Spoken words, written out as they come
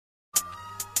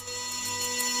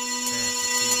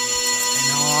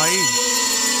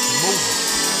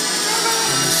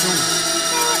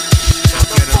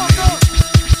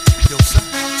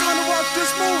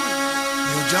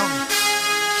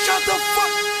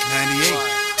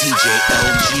DJ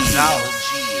LG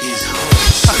is hood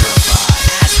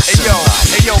certified. Hey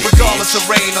yo, regardless of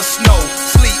rain or snow,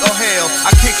 sleet or hail,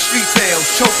 I kick street tails,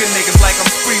 choking niggas like I'm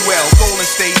Spreewell. Golden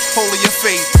State, holding your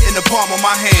fate in the palm of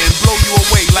my hand, blow you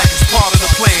away like it's part of the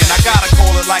plan. I gotta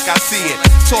call it like I see it,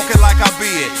 talking like I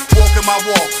be it, walking my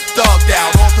walk, thugged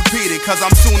out, orthopedic, cause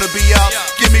I'm soon to be up.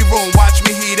 Give me room, watch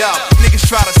me heat up. Niggas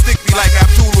try to stick me like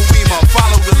Abdul Uwima,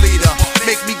 follow the leader,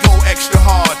 make me go extra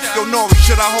hard. Yo Nori,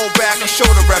 should I hold back or show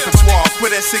the repertoire?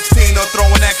 Quit at 16 or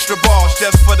throwing extra balls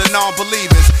just for the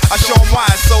non-believers. I show them why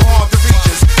it's so hard to reach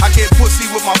us. I get pussy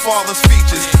with my father's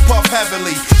features, puff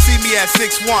heavily. See me at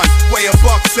 6'1", weigh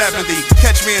 $170.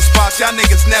 Catch me in spots y'all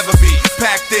niggas never be.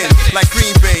 Packed in like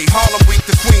Green Bay, Harlem Week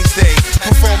to Queens Day.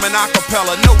 Performing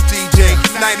acapella, no DJ.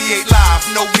 98 live,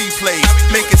 no replay.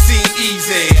 Make it seem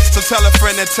easy. So tell a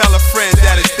friend and tell a friend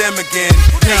that it's them again.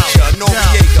 Nature,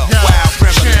 Noriega, wild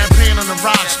criminal. Champagne on the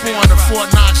rocks, pouring the Fort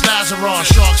Knox Lazarus.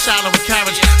 Shark salad with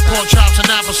carrots, pork chops and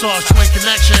applesauce. Twin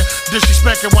connection,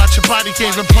 disrespecting, watch your body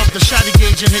cave and pump the shotty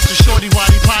gauge and hit the shorty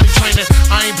waddy potty training.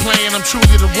 I ain't playing, I'm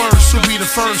truly the worst. Who'll be the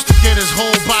first to get his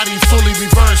whole body fully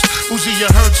reversed? Uzi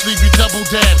your hurts, leave you double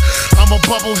dead. I'm a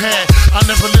bubblehead, I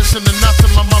never listen to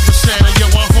nothing my mother said. And yo,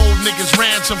 I hold niggas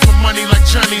ransom for money like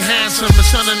Johnny Handsome. The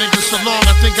son of niggas so long,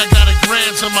 I think I got a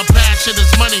grandson. My passion is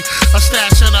money, a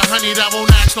stash and a honey that won't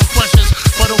ask no questions,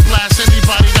 but don't blast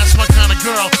anybody. That's my kind of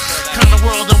girl, kind of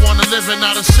world I wanna live in.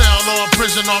 Not a cell or a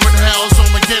prison or in hell's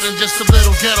Armageddon, just a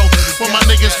little ghetto where my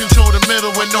niggas control the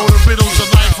middle and know the riddles of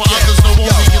life for others know only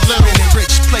a little. In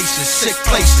rich places, sick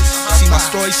places. See my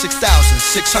story,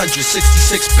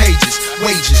 6,666 pages.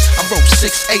 Wages, I wrote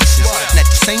 6 aces. And at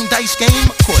the same dice game,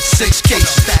 I caught 6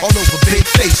 cases. All over big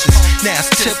faces. Now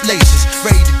it's tip laces,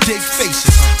 ready to dig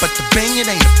faces. But the banging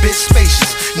ain't a bit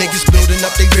spacious. Niggas building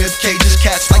up they rib cages.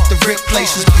 Cats like the rip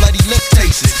places, bloody lip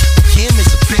tastes. Kim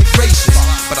is a big racist,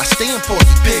 but I stay in for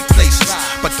the big places.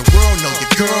 But the world know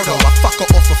your girl though. I fuck her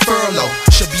off a furlough.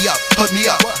 Should be up, put me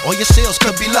up. All your sales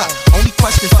could be luck. Only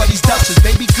question for these ducks is,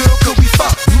 baby girl, could we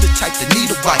fuck? You the type that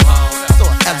need a bite. I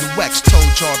thought LUX told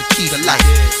y'all the key to life.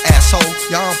 Asshole,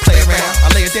 y'all don't play around.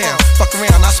 I lay it down, fuck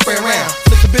around, I spray around.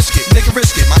 Flick a biscuit, nigga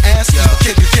risk it. My ass,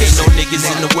 kick your kiss. Ain't no niggas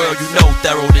in the world you know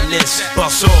thorough than this.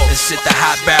 Bust off and sit the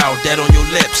hot barrel dead on your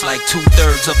lips like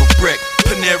 2/3 of a brick.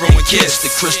 Panero and kiss the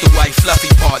crystal white fluffy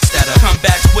parts that'll come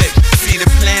back quick. See the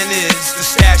plan is to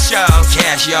stash y'all,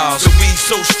 cash y'all. The weed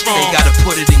so strong, they gotta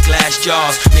put it in glass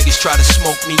jars. Niggas try to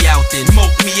smoke me out, then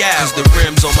smoke me out. Cause the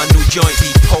rims on my new joint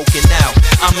be poking out.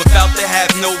 I'm about to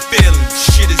have no feelings,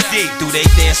 shit is deep. Do they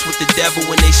dance with the devil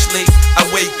when they sleep? I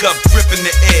wake up dripping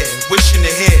the air, wishing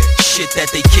to hear shit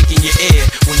that they kick in your ear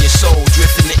when your soul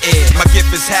drift in the air. My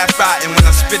gift is half rotten, when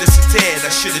I spit it's a tear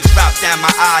that should've dropped down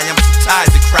my eye. I'm too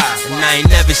tired to cry. And I ain't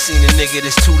never seen a nigga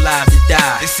that's too live to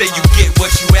die. They say you get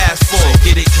what you ask for, so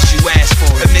get it cause you asked for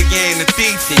it. A nigga ain't a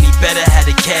thief, then he better have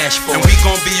the cash for it. And we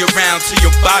gon' be around till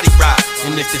your body rot.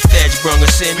 And if the feds brung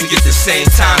us in, we get the same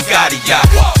time Gotti got.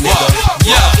 Nigga,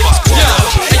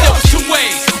 Hey yo, it's 2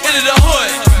 ways into the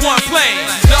hood, 1 plane.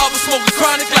 The other smoking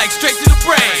chronic like straight to the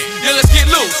brain. Yo, let's get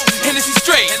loose, Hennessy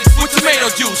straight with tomato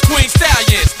juice, Queen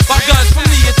Stallions. Buy guns from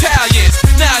the Italians.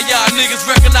 Now y'all niggas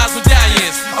recognize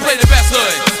medallions. I play the best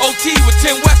hood, OT with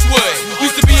Tim Westwood.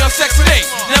 Used to be on section 8,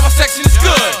 now my section is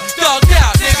good. Thugged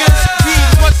out, niggas, we eat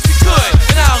as much as we could.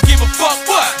 And I don't give a fuck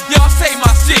what, y'all say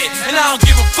my shit. And I don't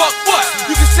give a fuck what,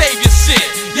 you can save your shit.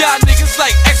 Y'all niggas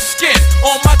like extra skin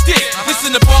on my dick.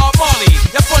 Listen to Bob Marley,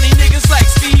 y'all funny niggas like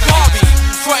Steve Harvey.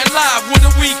 Frontin' live with a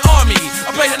weak army.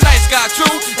 I play the nice guy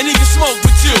true, and he can smoke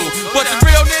with you. But the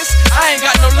realness, I ain't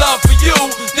got no love for you.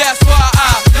 That's why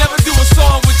I never do a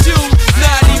song with you.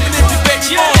 Not even if the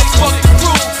baby mom fuck the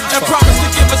crew and promise to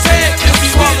give us head if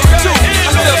we want them too. I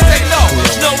still stay low,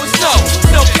 no it's no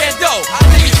can do.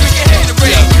 Niggas drinking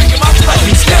Haterade, drinking my flow. I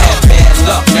used to have bad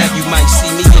luck, now you might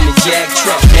see me in the Jag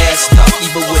truck, masked up,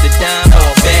 either with a dime or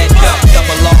a bad duck.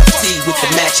 Double RT with the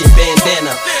matching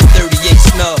bandana, 38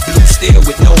 snub, blue steel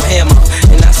with no hammer.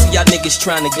 And I see y'all niggas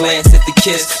trying to glance at the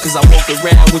kiss, cause I walk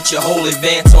around with your whole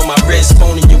advance on my wrist,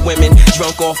 phoning your women,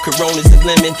 drunk off Coronas and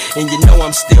lemon. And you know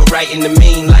I'm still writing the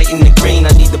mean, lighting the green.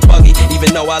 I need the buggy,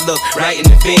 even though I look right in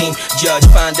the beam. Judge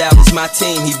find out it's my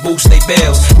team, he boosts they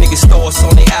bells. Niggas throw us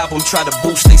on their album, try to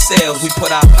boost they sales. We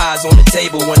put our pies on the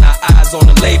table when our eyes on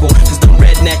the label, cause them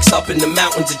rednecks up in the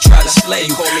mountains to try to slay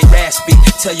you. Call me raspy,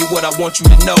 tell you what I want you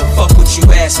to know. Fuck what you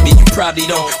ask me, you probably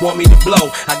don't want me to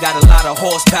blow. I got a lot of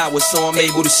horsepower, so I'm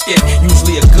able to skip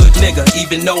Usually a good nigga,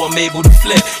 even though I'm able to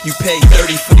flip. You pay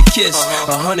 30 for the kiss,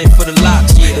 100 for the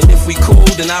locks. And if we cool,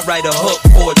 then I write a hook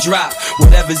or a drop.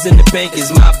 Whatever's in the bank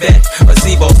is my bet. A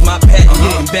Zebo's my pet, and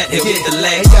you can bet he'll get the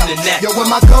legs to the neck. Yo, when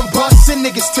my gun busts, send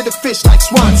niggas to the fish like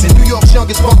Swanson. New York's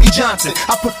youngest Bumpy Johnson.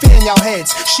 I put fear in y'all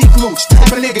heads. Chic Mooch,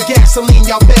 type of nigga gasoline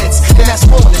y'all beds. And that's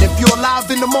morning. If you're alive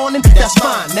in the morning, that's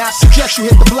fine. Now I suggest you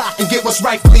hit the block and get what's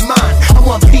rightfully mine. I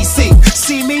want PC.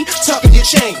 See me? Tucking your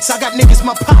chains. I got niggas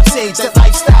my pop's age. That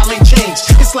lifestyle ain't changed.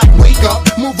 It's like wake up,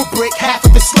 move a brick, half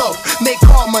of it slow. Make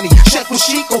car money, check with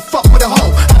chic or fuck with a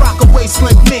hoe. I rock a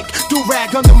waistline mink, do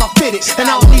rag under my fitted. And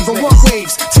I don't even want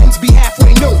waves. Tends be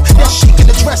halfway new. That's chic in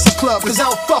the dresser club, cause I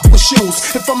don't fuck with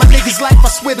shoes. And for my niggas' life, I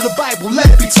swear to the Bible, let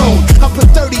it be told. I put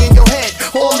 30 in your head,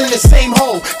 all in the same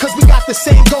hole. Cause we got the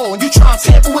same goal. And you try to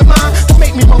tamper with mine, don't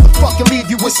make me motherfucking leave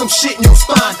you with some shit in your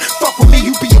spine. Fuck with me,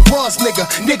 you be a buzz nigga.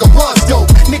 Nigga was dope.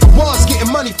 Nigga was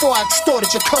getting money before I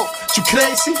extorted your coat. You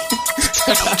crazy?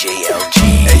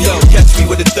 Hey yo, catch me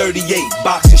with a 38,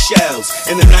 box of shells.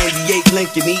 In a 98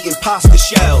 Lincoln, eating pasta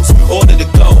shells. Order to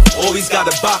go, always got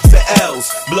a box of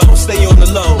L's. Blow, stay on the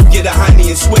low, get a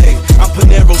honey and swig. I'm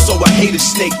Panero, so I hate a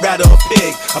snake, rather a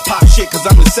pig. I pop shit cause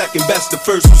I'm the second best, the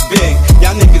first was big.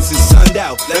 Y'all niggas is sunned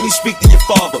out, let me speak to your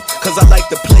father. Cause I like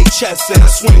to play chess and I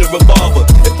swing a revolver.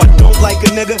 If I don't like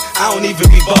a nigga, I don't even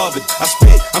be bothered. I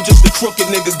spit, I'm just a crooked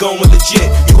nigga going legit.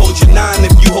 You hold your 9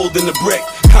 if you holding the brick.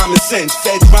 Common sense,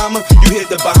 fed drama, you hit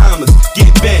the Bahamas.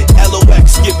 Get bent,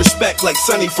 LOX, get respect like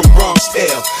Sonny from Bronx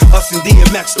Tale. Us and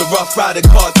DMX, the Rough Rider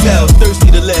cartel,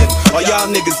 thirsty to live. All y'all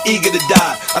niggas eager to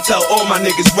die. I tell all my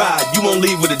niggas ride, you won't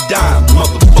leave with a dime,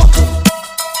 motherfucker.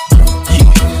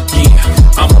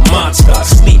 I'm a monster,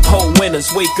 sleep whole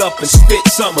winters, wake up and spit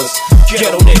summers.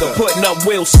 Ghetto nigga putting up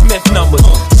Will Smith numbers.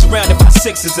 Surrounded by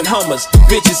sixes and Hummers,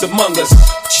 bitches among us.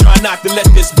 Try not to let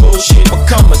this bullshit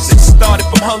become us. It started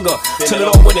from hunger till it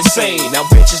all went insane. Now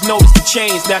bitches notice the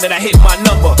change now that I hit my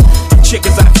number.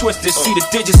 Chickens I twisted, see the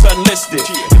digits unlisted.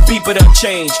 The beeper done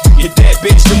changed, you dead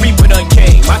bitch, the reaper done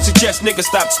came. I suggest niggas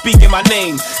stop speaking my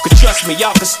name. Cause trust me,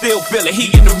 y'all can still feel the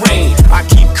heat in the rain. I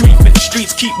keep creeping, the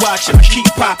streets keep watching, I keep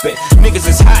popping. Niggas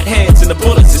is hot hands and the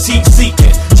bullets is heat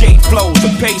seeking. Jade flows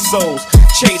and pesos,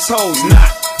 chase hoes, nah.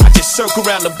 I just circle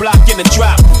around the block in a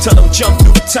drop, tell them jump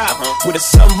through the top, where the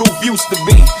sunroof used to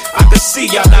be. I can see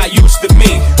y'all not used to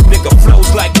me. Nigga flows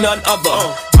like none other.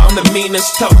 I'm the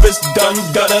meanest, toughest, done,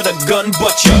 gutter, the gun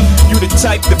butcher. You the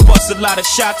type that bust a lot of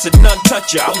shots and none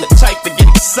touch ya. I'm the type that get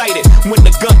excited when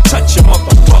the gun touch ya,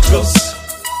 motherfuckers.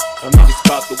 I'm niggas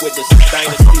about to witness a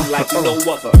dynasty like no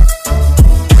other.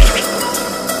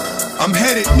 I'm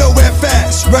headed nowhere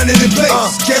fast, running in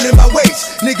place, getting my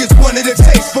waist. Niggas wanted a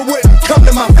taste, but wouldn't come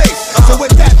to my face. So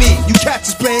what that mean? You cats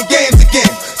is playing games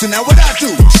again. So now what I do?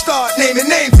 Start naming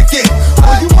names again.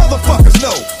 All you motherfuckers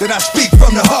know that I speak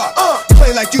from the heart.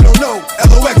 Play like you don't know,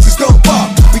 LOX is gon'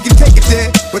 bark. We can take it there,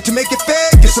 but to make it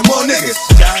fair, get some more niggas.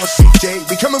 Y'all CJ,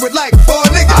 we coming with like 4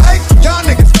 niggas. Y'all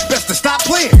niggas best to stop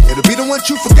playing. It'll be the ones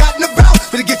you forgotten about,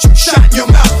 that'll get you shot in your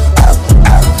mouth.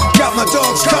 Got my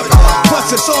dogs covered,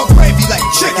 plus it's all gravy like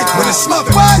chicken when it's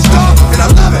smothered. Wise dog, and I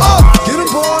love it. Get him,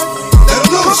 boy, let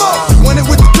him loose. Want it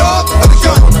with the dog or the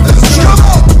gun? Let him shoot. Come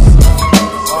on.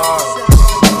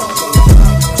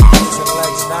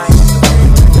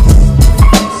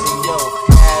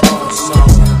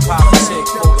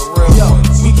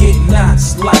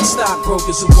 Like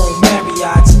stockbrokers who won't marry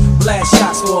yachts. Blast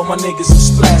shots to all my niggas who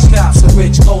splash cops. The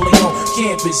rich Coleon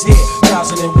campus here,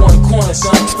 1001 corner,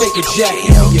 son. Fake a jack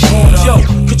in your corner. Yo,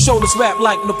 control this rap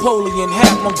like Napoleon,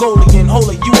 half Mongolian. Hold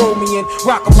it, you owe me in.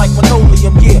 Rock 'em like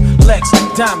linoleum, yeah. Lex,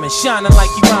 diamond, shining like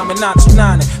you rhyming, not too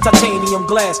nine. Titanium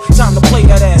glass, time to play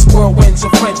that ass. Whirlwinds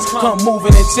and French, come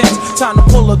moving intense. Time to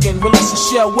pull again, release a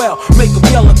shell well. Make them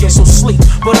yell again, so sleep.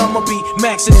 But I'ma be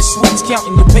maxing the sweets,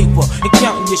 counting your paper and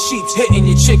counting your sheeps, hitting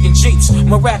your chicken jeeps.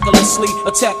 Miraculously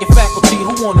attacking faculty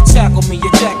who wanna tackle me.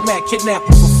 Your Jack Mac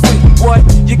kidnapping for free. What?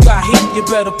 You got heat, you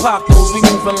better pop those. We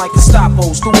moving like the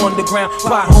Gestapos through underground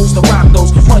potholes to rock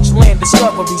those. Much land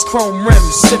discoveries, chrome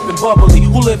rims, sipping bubbly.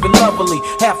 Who living lovely?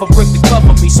 Half a brick to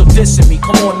cover me, so dissing me.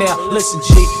 Come on now, listen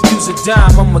G, use a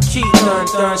dime. I'm a key,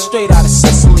 done, straight out of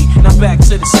Sicily. Now back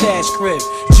to the stash crib.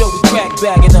 Joey crack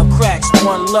bagging up cracks.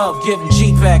 One love, giving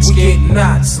G-Packs. We getting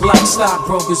knots like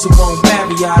stockbrokers who won't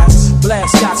marry eyes.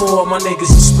 Blast shots for all my niggas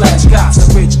who splash cops. The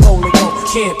rich Coleon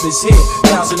campus here,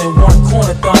 1001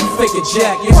 corner, done figure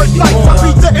jack. You One life, I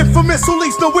beat the infamous who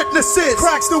leaves no witnesses.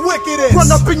 Cracks the wickedest.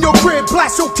 Run up in your crib,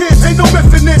 blast your kids. Ain't no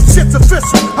myth in this, shit's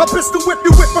official. I pistol whip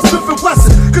you with my Smith &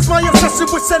 Wesson. Cause my obsession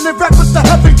with sending rappers to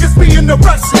heaven gets me in the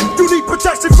arrested. You need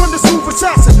protection from the smooth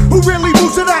assassin who really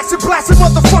moves in action, blasting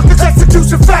motherfuckers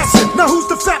execution fashion. Now who's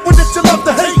the fat one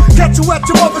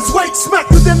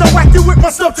my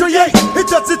stuff create. It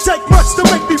doesn't take much to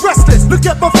make me restless. Look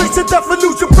at my face and death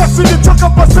illusion, pressing the truck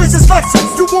up my face is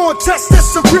Lexus. You want test this,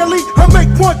 so really? I make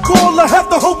one call, I have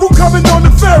the whole room coming on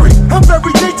the ferry. I'm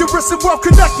very dangerous and well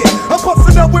connected. I'm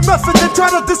puffing out with method and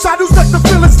trying to decide who's next to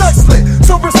feel it's nicely.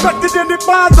 So respected and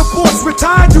admired, the boss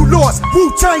retired, you lost.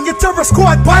 Wu-Tang and Terror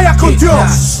Squad, vaya con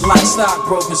Dios. Like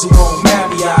stockbrokers who own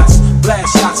Marriott's.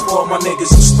 Blast shots for all my niggas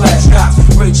who splash cops.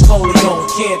 Rich Coleon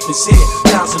campus here.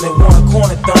 1001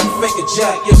 corner done. Figure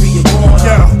Jack, give me a corner.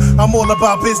 Yeah, I'm all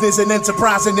about business and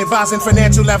enterprising, advising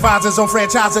financial advisors on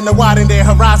franchising to widen their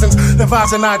horizons,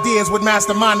 devising ideas with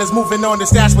masterminders, moving on to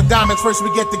stash with diamonds. First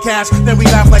we get the cash, then we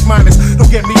laugh like minors.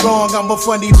 Don't get me wrong, I'm a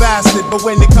funny bastard, but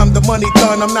when it come to money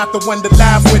done, I'm not the one to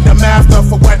laugh with. I'm after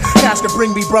for what cash can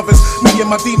bring me, brothers. Me and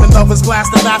my demon lovers, glass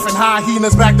the laughing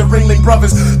hyenas back to Ringling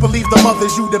Brothers. Believe the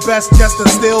mothers, you the best, just a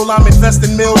still. I'm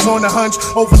investing mills on a hunch,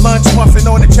 over lunch, muffin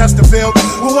on the Chesterfield.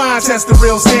 Who I test the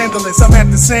real scandalous. I'm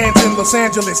at the Sands in Los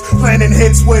Angeles, planning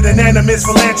hits with an animist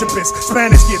philanthropist.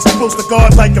 Spanish kids close to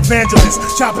God like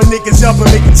evangelists, chopping niggas up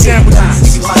and making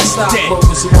sandwiches. Like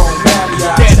stockbrokers who own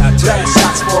Marriott's. Blast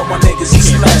shots for all my niggas who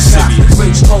splash cops.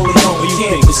 Rich Coleon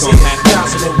campus here.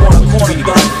 1001 corner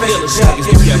done. Figure Jack,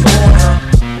 give me a corner.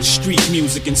 Street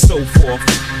music and so forth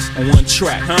on one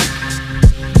track, huh?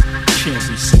 Can't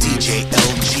be DJ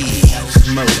LG. It's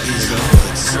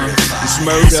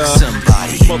murder.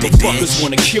 Motherfuckers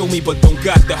wanna kill me but don't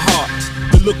got the heart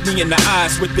to look me in the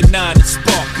eyes with the 9 and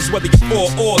spark. Cause whether you're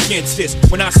for or against this,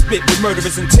 when I spit with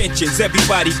murderous intentions,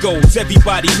 everybody goes,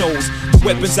 everybody knows the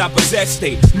weapons I possess,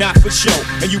 they not for show.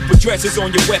 And you put dresses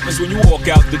on your weapons when you walk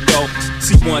out the door.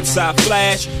 See once I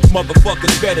flash,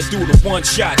 motherfuckers better do the one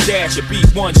shot dash or beat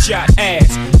one shot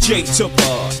ass. J took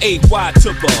her, AY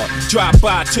took her, drive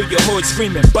by to your hood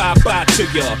screaming bye bye to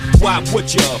ya. Why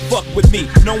would ya fuck with me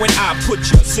knowing I put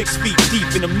ya 6 feet deep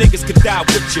and them niggas could die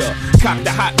with ya? Cock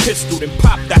the hot pistol, then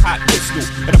pop the hot pistol,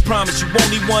 and I promise you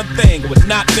only one thing, I would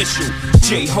not miss you.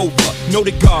 Jehovah, know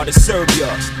the God to serve ya,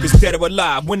 cause dead or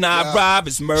alive when I arrive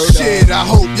is murder. Shit, I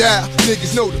hope y'all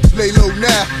niggas know to lay low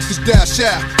now, cause thou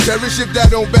shall perish if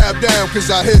that don't bow down, cause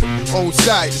I hit 'em on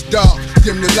sight, it's dark,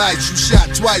 dim the lights, you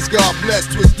shot twice, God bless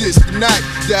with this tonight.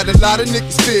 That a lot of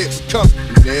niggas fear for coming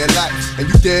in their life, and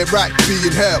you dead right, be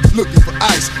in hell, looking for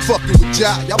ice, fucking with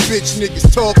y'all bitch niggas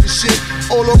talking shit,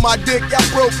 all on my dick, y'all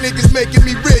broke niggas making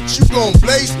me rich, you gon'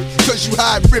 blaze me, cause you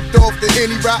high ripped off the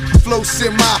Henny rock, flow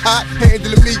semi-hot,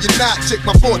 handling me you're not, check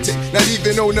my forte, not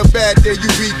even on a bad day you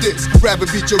read this, rather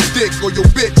beat your dick or your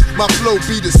bitch, my flow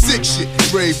be the sick shit,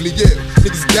 bravely ill,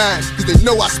 niggas dying, cause they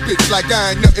know I spit like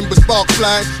I ain't nothing but sparks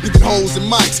flying, even holes and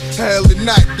mics, hell and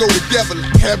night, go together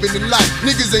like heaven and light,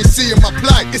 niggas ain't seeing my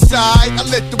plight, it's alright, I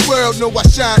let the world know I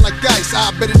shine like ice,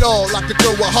 I bet it all, I could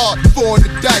throw a heart, 4 on the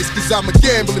dice, cause I'm a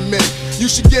gambling man. You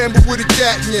should gamble with a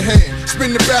gat in your hand.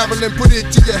 Spin the barrel and put it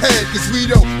to your head. Cause we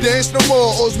don't dance no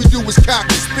more, all we do is cock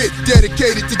and spit.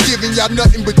 Dedicated to giving y'all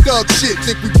nothing but thug shit.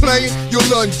 Think we playing? You'll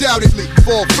undoubtedly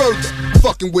fall further.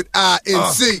 Fucking with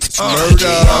INC. Murder.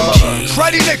 I'm a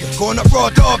cruddy nigga, going up raw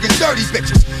dog and dirty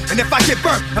bitches. And if I get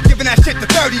burnt, I'm giving that shit to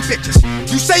 30 bitches.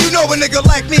 You say you know a nigga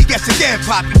like me gets again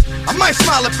poppin'. I might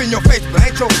smile up in your face, but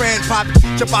ain't your friend poppin'.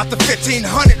 Jump out the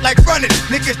 1500 like run it.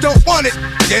 Niggas don't want it.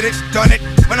 Did it, done it,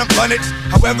 when I'm done it.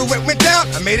 However it went down,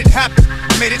 I made it happen.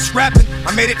 I made it scrappin',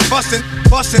 I made it bustin',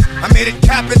 I made it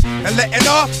cappin'. And letting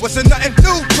off wasn't nothing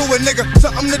new to a nigga.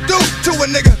 Something to do to a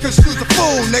nigga, cause you's a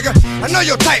fool, nigga. I know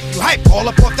your type, you hype all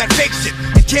up off that fake shit.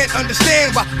 And can't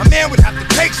understand why a man would have to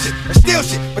take shit or steal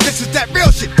shit. But this is that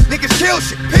real shit, niggas kill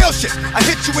shit, peel shit. I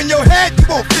hit you in your head, you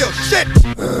won't feel shit.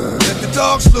 Let the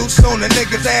dogs loose on the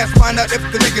nigga's ass. Find out if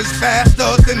the nigga's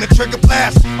faster than the trigger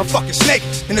blast. A fucking snake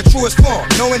in the truest form,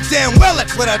 knowing damn well that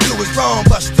what I do is wrong,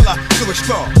 but still I do it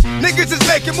strong. Niggas is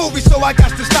making movies, so I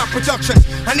got to stop production.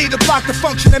 I need a block to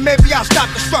function, and maybe I'll stop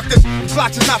destructing. These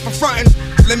blocks is not for frontin'.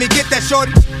 Let me get that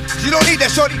shorty. You don't need that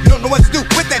shorty, you don't know what to do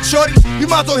with that shorty. You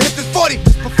might as well hit this 40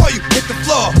 before you hit the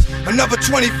floor. Another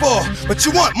 24, but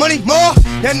you want money more?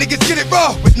 That niggas get it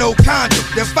raw with no condom.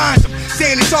 Then find him,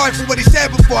 saying he's sorry for what he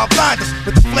said before I blind him.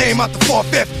 With the flame out the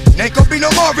 4/5, it ain't gonna be no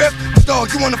more riff.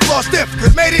 Dog, you on the floor stiff,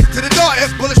 cause made it to the door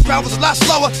if bullets travels a lot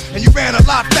slower and you ran a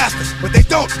lot faster. But they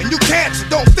don't, and you can't, so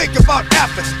don't think about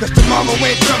after. Cause tomorrow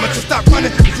ain't coming, so stop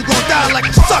running, cause you gon' die like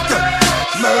a sucker.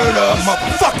 Murder,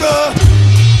 motherfucker.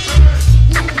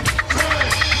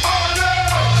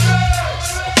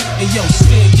 Hey yo,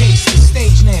 spin gates to the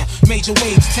stage now. Major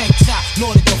waves, tank top,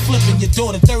 Nordic, I'm flipping your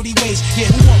daughter 30 ways. Yeah,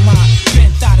 who want mine?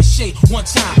 Bent out of shape, one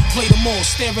time, play them all,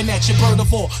 staring at your bird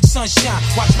of all. Sunshine,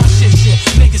 watch my shit shit.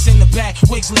 Niggas in the back,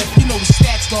 wigs lift, you know the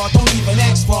stats guard, don't even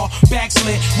ask for.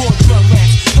 Backslid, raw drug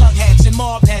rats, thug hats and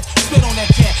mob hats. Spit on that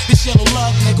cat, this shit'll love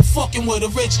with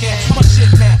a rich cat. My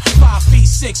shit now,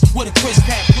 5'6" with a crisp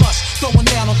hat plus. Throwing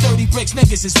down on 30 bricks,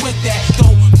 niggas is with that.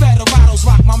 Though Federados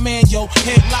rock my man, yo.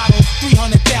 Head lotto,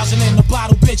 300,000 in the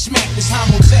bottle, bitch. Smack this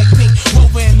homo technique.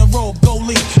 Rover in the robe, go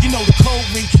lead. You know the code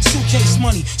read. Suitcase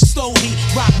money, stole heat.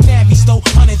 Rock Navy, stole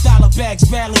 $100 bags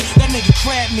badly. That nigga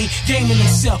crabbed me, gaming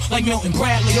himself like Milton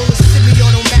Bradley. Yo, it's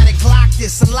semi-automatic, lock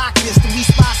this, unlock this. The we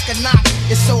spots can knock.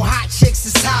 It's so hot, chicks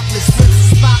is topless, whips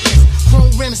is spotless.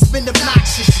 Chrome rims spin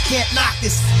obnoxious, you can't knock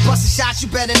this. Bust a shot,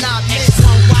 you better not miss. X1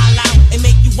 wild out and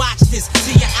make you watch this.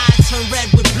 See your eyes turn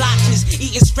red with blotches.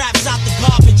 Eating scraps out the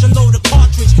garbage, unload a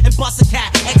cartridge and bust a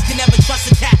cat. X can never trust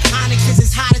a cat. Onyx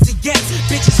is as hot as it gets.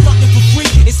 Bitches fucking for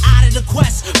free, it's out of the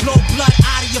quest. Blow blood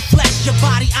out of your flesh, your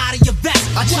body out of your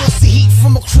vest. I toss the heat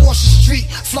from across the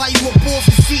street, fly you up off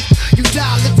your feet. You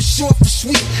die living short for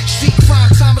sweet. Street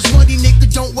crime, time is money, nigga,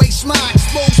 don't waste mine.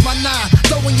 Expose my nine,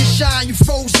 throwing your shine, you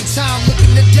froze in time.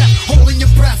 Looking to death, holding your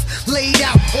breath. Laid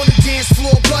out on the dance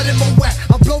floor, blood in my wet.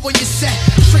 I'm blowing your set.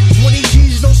 Trick 20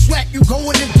 G's, no sweat. You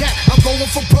going in debt. I'm going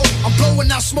for broke. I'm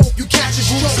blowing out smoke. You catch a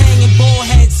stroke. Hanging ball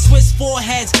heads, Swiss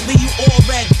foreheads, leave you all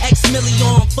red. X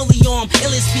million, fully armed,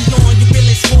 illest beyond your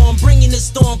realest form. Bringing the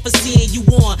storm for seeing you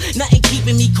on. Nothing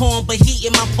keeping me calm, but heat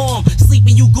in my palm.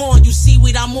 Sleeping you gone, you see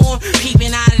what I'm on.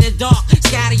 Peeping out of the dark,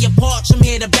 scatter your parts. I'm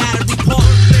here to battery park.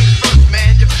 First things first,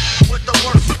 man. You with the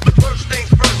worst. First things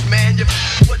first, man. You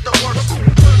with the worst.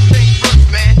 First things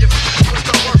first, man. You with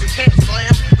the worst. Can't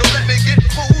slam. Don't let me get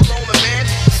fooled on the man.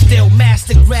 Still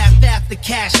master grab after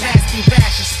cash. Asking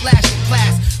bash and splash your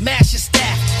class. Mash your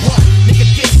staff. What? Nigga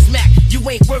get smacked. You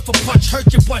ain't worth a punch.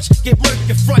 Hurt your bunch. Get murked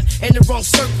your front. In the wrong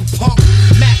circle, punk.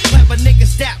 Mac clever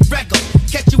niggas that regular.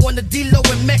 Catch you on the D-Lo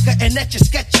and Mecca and at your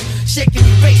sketch. Shaking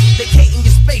your face. Vacating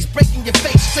your space. Breaking your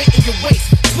face. Straight in your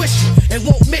waist. Twist you and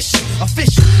won't miss you.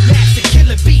 Official. Master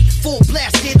killer beat. Full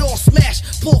blast. Get all smash.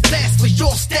 Pull fast for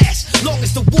your stash. Long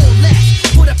as the war lasts.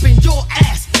 Put up in your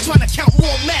ass. Trying to count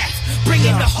more math. Bring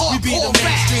in the hardcore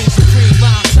rap. Supreme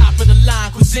rhyme, top of the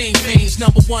line, cuisine fiends.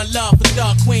 Number one love for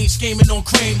dark queens, scheming on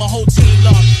cream. My whole team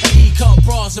love and E-cup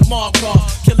bras and Mark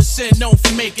Killer sin known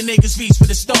for making niggas reach for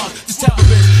the stars. This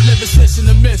terrorist, lyricist in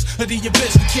the midst of the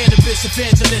abyss. The cannabis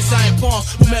evangelist, I ain't palm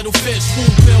with metal fists.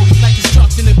 Spoon built like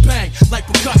construction and bang, like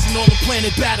percussion on the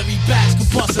planet. Battery backs,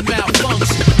 combustion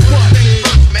malfunction. What?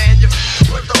 First, man. You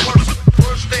with the worst.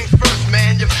 First things first,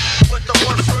 man. You with the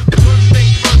worst. First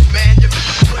things first, man. You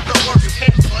with the worst. You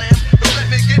can't slam. Don't let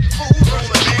me get fooled on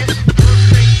the man. First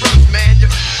things first, man. You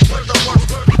with the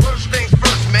worst. First things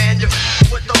first, man. You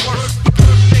with the worst.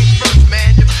 First things first,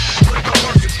 man. You with the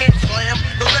worst. You can't slam.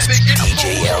 Don't let me get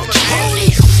fooled on the man.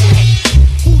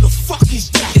 Who the fuck is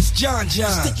that? It's John.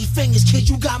 Sticky fingers, kid,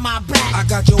 you got my back. I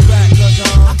got your back,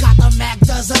 I got the Mac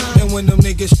dozen. And when them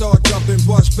niggas start jumping,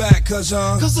 bust back, Cause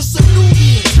it's a new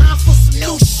year, time for some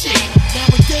new shit.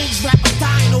 Nowadays, rappers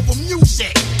dying over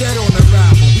music. Dead on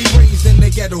arrival, we raised in the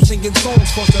ghetto, singing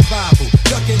songs for survival.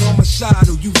 Ducking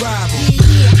homicidal, you rival.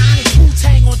 Yeah, Onyx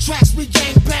Wu-Tang on tracks, we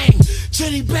gang bang.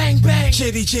 Chitty bang bang.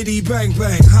 Chitty bang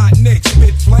bang, hot nicks,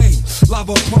 spit flame.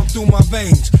 Lava pump through my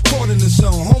veins, caught in the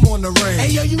zone, home on the range.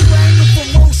 Hey yo, you wearing the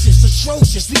ferocious,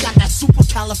 atrocious. We got that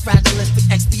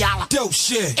supercalifragilisticexpialidocious. Dope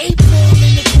shit. 8-ball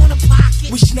in the corner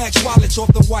pocket. We snatch wallets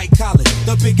off the white collar.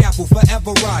 The Big Apple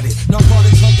forever rotted.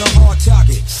 Narcotics on the hard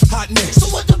target. Hot nicks. So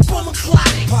what the bummer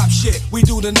clotting? Pop shit, we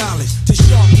do the knowledge. To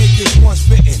sharp niggas once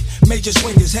bitten. Major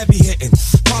swingers heavy hitting.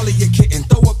 Polly your kitten,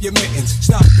 throw up your mittens.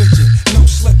 Stop bitching, no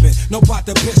slipping, no pot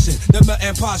to pissing. The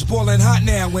melting pot's boiling hot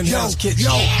now in Hell's Kitchen.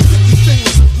 Yo, 50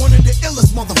 fingers, one of the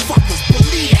illest motherfuckers.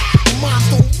 Believe it, moms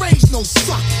don't raise no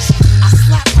suckers. I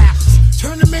slap rappers,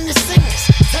 turn them into singers.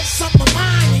 Touch something of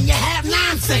mine and you have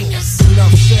 9 fingers.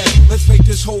 Enough said, let's make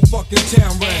this whole fucking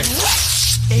town red.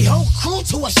 A whole crew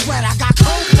to a shred, I got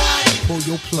cold blood. Pull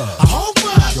your plug, a whole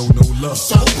blood. Show no love,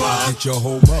 sober. Get your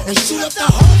whole up and shoot up the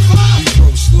whole club. We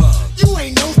throw slugs. You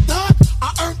ain't no thug.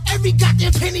 I earned every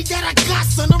goddamn penny that I got,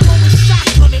 son. I'm rolling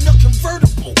shotgun in a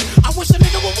convertible. I wish a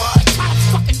nigga would try to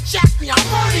fucking jack me. I'll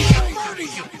murder you.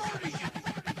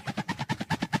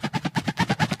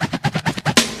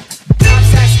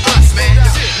 That's us, man.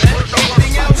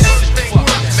 Anything else?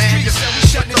 Man, you said we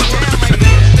shutting it down like that.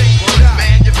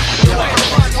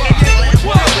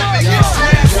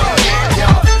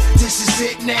 This is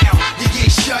it now, you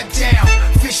get shut down.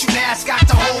 Official mask got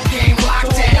the whole game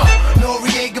locked down.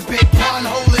 Noriega, Big Pun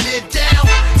holding it down.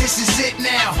 This is it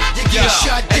now, you get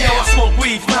shut down. Hey, yo, I smoke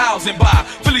weed from housing by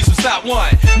Phillies from Stop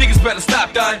One. Niggas better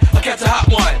stop, done. I catch a hot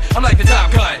one. I'm like the Top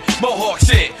Gun, Mohawk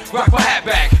shit. Rock my hat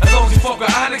back. As long as you fuck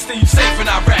with Onyx, then you safe in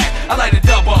Iraq. I like to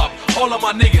dub up. all of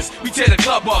my niggas, we tear the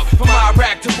club up. From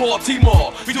Iraq to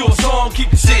Baltimore, we do a song,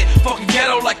 keep the shit fucking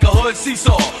ghetto like a hood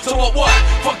seesaw. So what?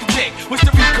 Fuck the dick, what's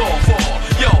the recall for?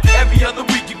 Yo, every other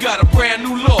week you got a brand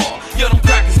new law. Yo, them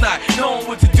crackers not knowing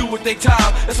what to do with their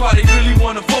time. That's why they really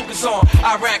wanna focus on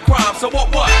Iraq crime. So what?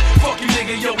 Fuck you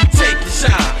nigga, yo, we take your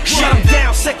shine. Shut 'em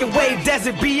down, second wave,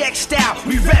 desert BX style.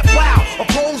 We rap wild,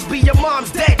 opposed be your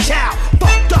mom's dead child.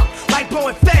 Fucked up, like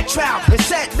blowing fat trout. And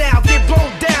set now, get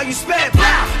blown down, you sped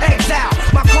loud. Exile,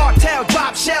 my cartel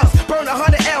drop shells. Burn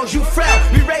 100 L's, you frail.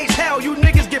 We raise hell, you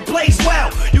niggas get blazed well.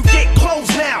 You get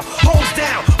closed now, hoes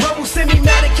down. Rebel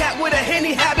semi-matic cat with a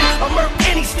Henny habit. I murk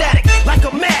any static, like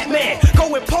a madman.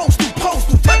 Going post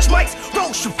to touch mics,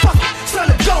 roast you fucking son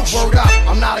of ghost. Word up,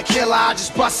 I'm not a killer, I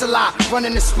just bust a lot.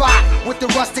 Running the spot with the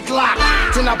rustic lock.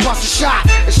 Then I bust a shot.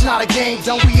 It's not a game,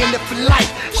 don't be in it for life.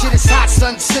 Shit is hot,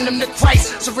 son, send them to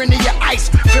Christ. Surrender your ice,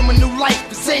 criminal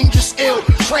life is dangerous, ill.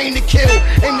 Train to kill,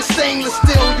 aim the stainless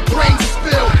steel. Your brains are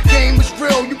spilled, game is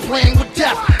real, you playing with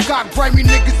death. Got grimy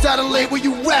niggas that'll lay where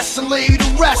you rest and lay you to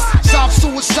rest. Soft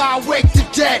suicide, wake the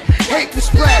dead. Hate will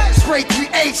spread, spray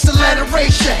 3/8 to let it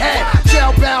raise your head.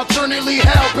 Jailbound, eternally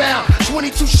hellbound.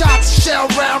 22 shots, a shell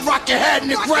round, rock your head in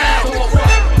the ground.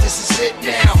 This is it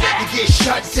now, you get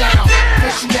shut down.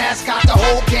 Fishing ass got the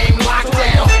whole game locked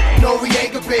down.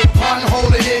 Noriega, big pun,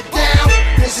 holding it down.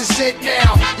 This is it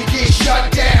now, you get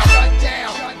shut down.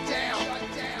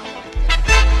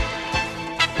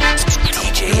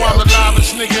 You are the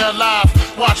livest nigga alive.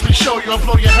 Watch me show you, I'll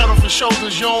blow your head off your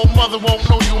shoulders. Your own mother won't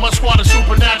know you. My squad is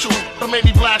supernatural. I made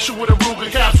me blast you with a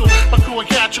Ruger capsule. My crew will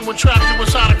catch you and trap you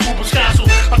inside a Cooper's castle.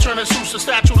 I turn a Zeus to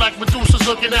statue like Medusa's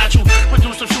looking at you.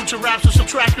 Reduce the future raps to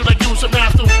subtract you like use a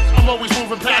math through. I'm always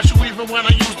moving past you even when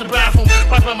I use the bathroom.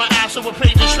 Wiping my ass over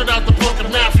pages straight out the book of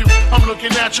Matthew. I'm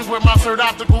looking at you with my third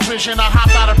optical vision. I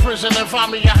hop out of prison and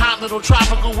find me a hot little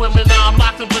tropical woman. Now I'm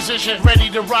locked in position, ready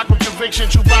to rock with conviction.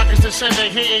 Chewbacca's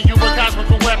descendant, hitting you with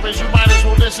cosmical weapons. You might as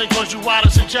well listen cause you out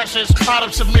of suggestions. Out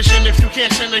of submission if you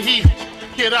can't send the heat.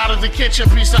 Get out of the kitchen,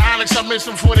 piece of Onyx. I miss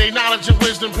them for their knowledge and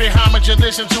wisdom. Pay homage and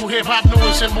listen to hip-hop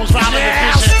newest and most violent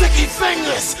edition. Sticky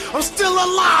fingers, I'm still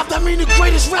alive. That mean the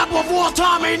greatest rapper of all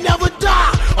time ain't never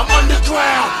died. I'm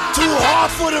underground, too hard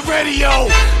for the radio.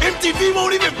 MTV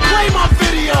won't even play my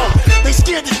video. They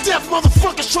scared to death,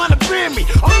 motherfuckers trying to ban me.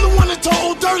 I'm the one that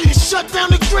told Dirty to shut down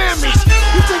the Grammys.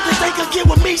 You think that they could get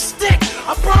with me? Stick,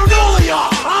 I burn all of y'all.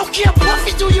 I don't care,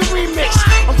 Puffy, do your remix.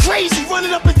 I'm crazy,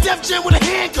 running up a Def Jam with a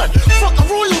handgun. Fuck a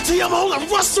royalty, I'm holding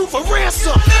Russell for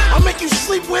ransom. I make you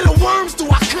sleep where the worms do.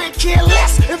 I couldn't care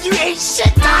less if you ate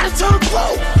shit, died and turned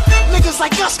blue. Niggas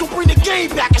like us gon' bring the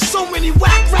game back. There's so many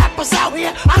whack rappers out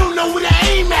here, I don't know where to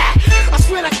aim at. I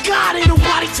swear to God, ain't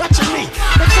nobody touching me.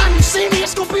 Next time you see me,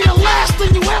 it's gon' be the last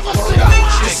thing you ever see.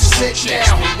 This is it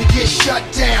now, you get shut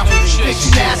down.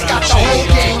 Fishing ass got the whole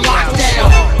game locked down.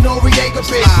 Noriega,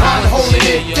 big pun, holding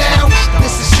it down.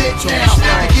 This is it now,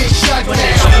 you get shut down.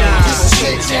 This is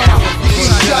it now, you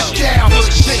get shut down.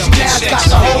 Fishing ass got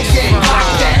the whole game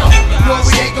locked down.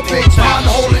 Noriega, big pun,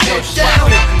 holding it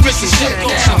down. This is it now,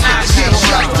 you get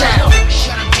shut down.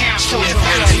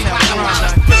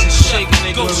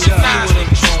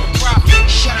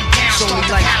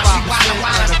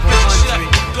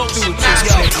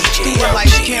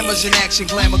 Lights, cameras in action,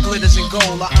 glamour glitters and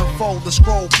gold. I unfold the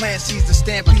scroll, plan sees the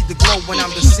stampede the glow when I'm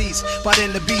deceased. But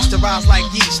in the beast, arise like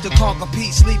yeast to conquer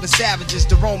peace, leaving savages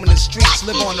to roam in the streets,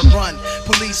 live on the run.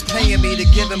 Police paying me to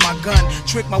give him my gun,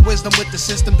 trick my wisdom with the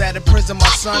system that imprisoned my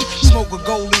son. Smoke a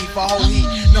gold leaf, a whole heat,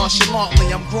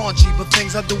 nonchalantly I'm graunchy, but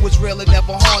things I do is real, it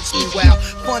never haunts me. Wow,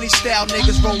 funny style,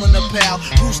 niggas rolling a pal,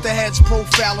 Brewster heads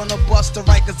profile on a bus to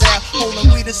Rikers out,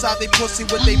 holding weed inside they pussy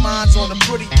with their minds on the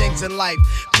pretty things in life.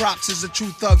 Props is a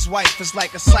true thug's wife, it's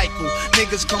like a cycle.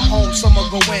 Niggas come home, summer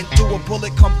go in, do a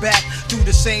bullet, come back, do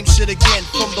the same shit again.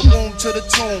 From the womb to the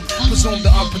tomb, presume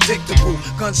the unpredictable.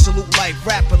 Gun salute life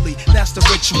rapidly, that's the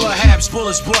ritual. Perhaps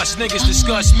bullets bust, niggas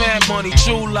discuss mad money,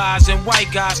 true lies, and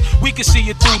white guys. We can see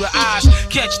you through the eyes,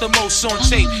 catch the most on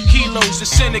tape. Kilos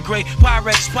disintegrate,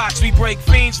 Pyrex pots, we break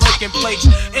fiends, licking plates.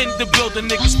 In the building,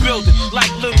 niggas building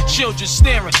like little children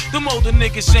staring. Them older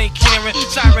niggas ain't caring.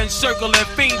 Sirens circling,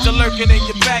 fiends are lurking in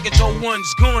your baggage. Oh,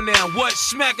 one's gone now. What?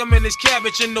 Smack him in his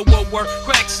cabbage in the woodwork.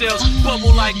 Crack sales,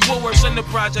 bubble like Woolworths in the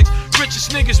projects.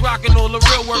 Richest niggas rocking all the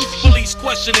real work. Police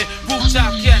questioning,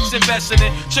 rooftop cats investing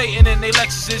in, trading in they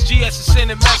Lexuses. GS is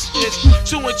sending messages.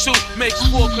 2 and 2 makes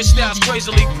 4. Crystals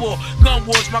crazily poor. Gun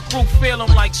wars, my crew feel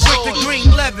them like swords. With the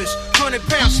green levers,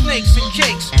 100-pound snakes and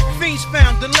cakes. Fiends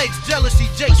found the lakes, jealousy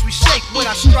jakes. We shake what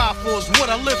I strive for is what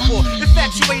I live for.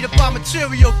 Infatuated by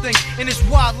material things in this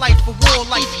wild life for war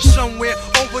life. Somewhere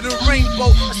over the rainbow,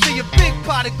 roll. I see a big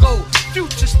pot of gold.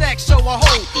 Future stacks, so I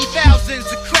hold thousands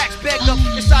of cracks bagged up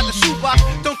inside the shoebox.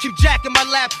 Don't keep Jack in my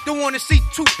lap, don't wanna see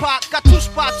Tupac. Got 2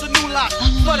 spots, a new lot,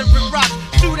 flooded with rocks.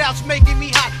 Shootouts making me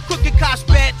hot, crooked cops,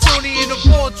 bad Tony in the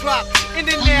ball drop. And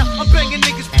then now, I'm banging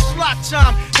niggas for slot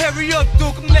time. Hurry up,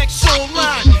 Duke, I'm next soul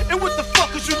line. And what the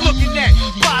fuck is you looking at?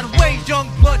 By the way, young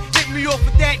blood, hit me off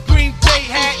with that Green Bay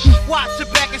hat. Watch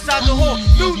it back inside the hall,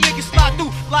 new niggas slide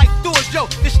through like doors. Yo,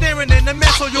 they're staring in the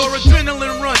mess on your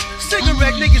adrenaline run.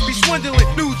 Cigarette niggas be swindling.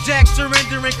 New Jack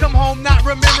surrendering, come home not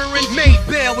remembering. Made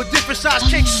bail with different size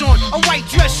kicks on. A white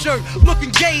dress shirt,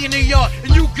 looking gay in the yard.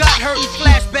 And you got hurt.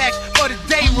 Flashbacks for the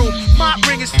day room. My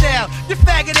bringing style. Your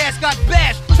faggot ass got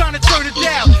bashed, trying to turn it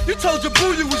down. You told your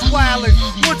boo you was wildin'.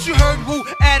 Once you heard woo,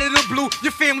 added a blue.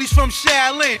 Your family's from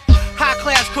Shaolin. High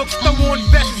class cooks, throw on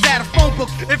vests out of phone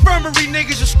books. Infirmary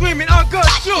niggas are screaming, I got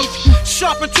jokes.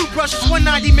 Sharpen toothbrushes,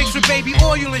 190 mixed with baby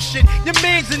oil and shit. Your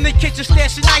man's in the kitchen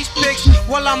stashing ice picks.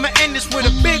 While I'ma end this with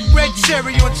a big red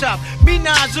cherry on top. Me,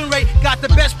 Nas, and Ray got the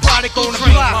best product on the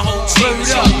block. My whole team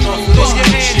is up, throw your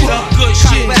hands up. Good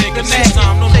shit, nigga. Next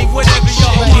time, no say whatever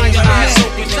y'all want. Your eyes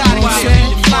open,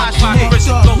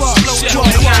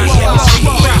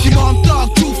 Your mom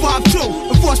thug 252,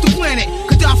 enforce the planet.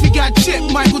 Gaddafi got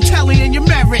chipped, Michael Telly and your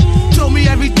merit. Told me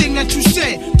everything that you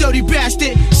said, dirty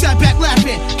bastard. Sat back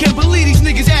laughing, can't believe these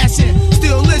niggas assin'.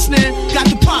 Still listening, got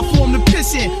the pop form to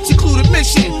piss in. Secluded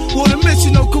mission, want a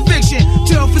mission, no conviction.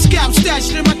 Tail for scalp,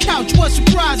 stashed in my couch, what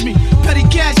surprised me? Petty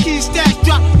cash, keys, stash,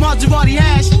 drop, Maserati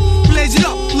hash. Blaze it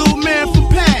up, little man from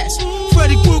past.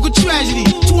 Freddy Krueger tragedy,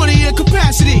 20-year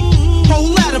capacity. Whole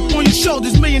ladder on your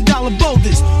shoulders, $1 million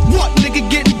boulders. What nigga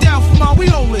getting down from our we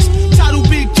holders? Title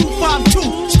Big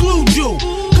 252, exclude you.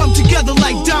 Come together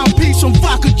like Don Peace on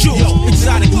Vodka Juice. Yo,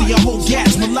 exotically, I hold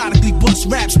gas, melodically bust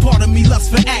raps. Part of me lust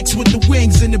for acts with the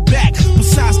wings in the back.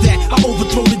 Besides that, I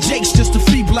overthrow the Jakes just to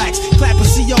free blacks. Clapping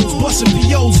COs, busting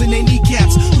POs in their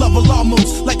kneecaps. Love her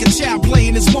almost like a child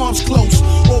playing his mom's clothes.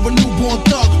 Or a newborn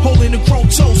thug holding a grown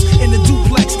toast in the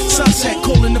duplex. Sunset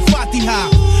calling the Fatiha.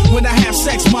 When I have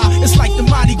sex, ma, it's like the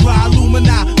Mardi Gras.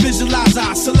 Illumina, visualize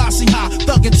I, Selassie high.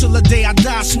 Thug until the day I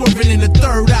die, swerving in the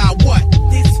third eye. What?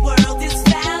 This world is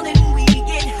foul and we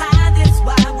get high. That's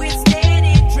why we're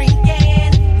steady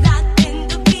drinking. Locked in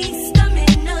the beast, I'm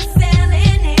in a cell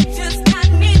and it just got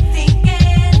me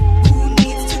thinking. Who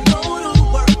needs to go to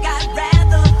work? I'd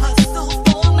rather hustle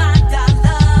for my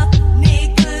dollar.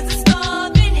 Niggas are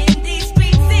starving in these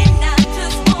streets and I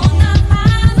just wanna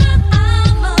holler.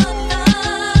 I'm a thug.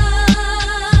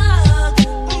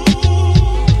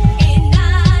 And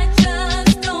I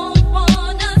just don't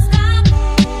wanna stop.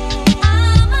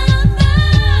 I'm a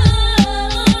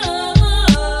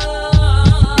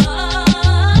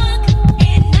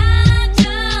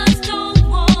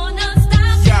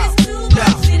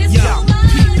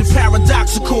The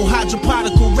paradoxical,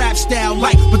 hydroponical rap style,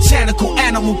 like botanical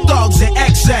animal thugs in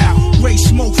exile. Gray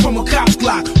smoke from a cop's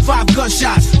Glock, 5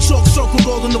 gunshots, chalk circle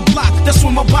all on the block. That's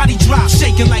when my body drops,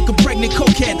 shaking like a pregnant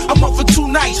cokehead. I'm up for 2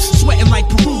 nights, sweating like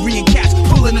Peruvian cats,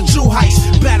 pulling a Jew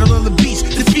heist. Battle of the beats,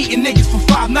 defeating niggas for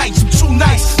 5 nights. I'm too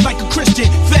nice, like a Christian,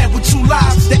 fed with 2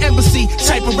 lives. The embassy,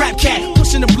 type of rap cat,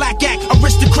 pushing the black act,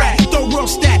 aristocrat, third world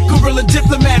stat, gorilla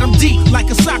diplomat. I'm deep like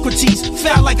a Socrates,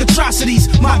 foul like atrocities.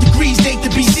 My degrees date the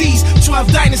BCs,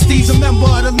 12 dynasties. A member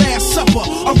of the Last Supper,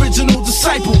 original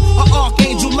disciple, an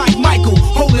archangel like Michael,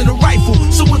 holding a rifle.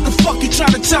 So what the fuck you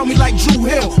trying to tell me like Drew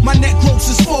Hill? My net gross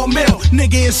is 4 mil,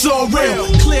 nigga, it's all real.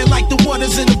 Clear like the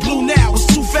waters in the blue now, it's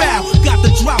too foul. Got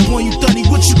the drop on you, Thunny,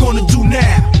 what you gonna do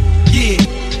now? Yeah,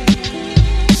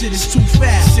 shit is too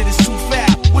foul, shit is too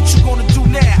foul. What you gonna do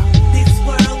now? This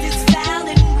world is foul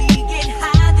and we get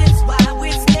high. That's why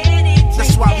we're steady drinking.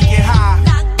 That's why we get high.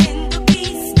 Locked in the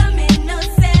beast, I'm in a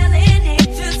cell and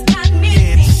it just got me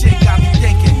Yeah, this shit got me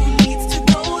thinking. Who needs to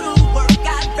go to work?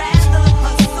 I'd rather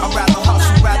hustle. I'd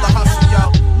rather hustle, yo.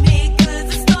 Niggas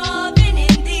are starving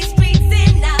in these streets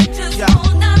and I just Yo,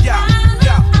 wanna yo, holler.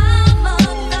 yo. I'm a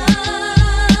thug.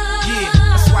 Yeah,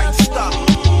 that's why you stuck.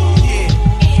 Yeah,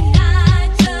 And I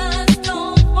just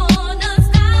don't wanna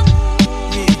stop.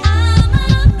 yeah. I'm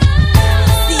a thug.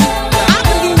 I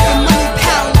believe in money,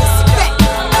 power, and respect.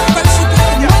 First you get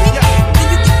the money, then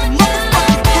you get the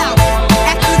motherfucking power.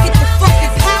 After you get the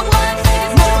fucking power,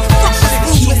 motherfuckers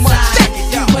lose respect.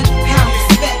 One pound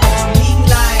respect, eating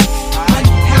live. 1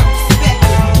 pound respect,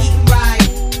 eating right.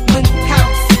 1 pound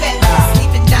respect,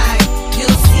 sleeping night.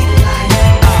 You'll see the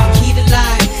light, key to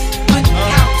life. 1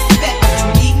 pound respect,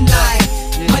 eating live.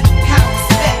 1 pound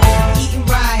respect, eating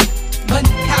right. 1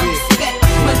 pound respect,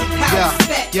 1 pound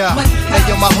respect. Yeah, 1 pound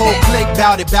Yo, my whole clique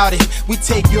bout it. We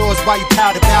take yours while you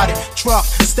pout about it. Truck,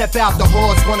 step out, the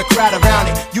hordes wanna crowd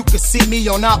around it. You can see me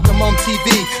on Optimum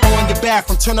TV. On your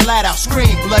bathroom, turn the light out,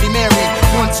 scream Bloody Mary.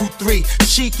 1, 2, 3.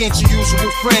 Chic ain't your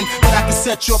usual friend, but I can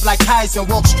set you up like Heisen and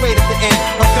walk straight at the end.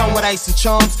 I'm done with ice and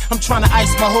charms. I'm trying to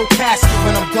ice my whole casket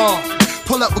when I'm gone.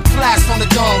 Pull up with class on the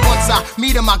dawn. Once I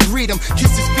meet him, I greet him.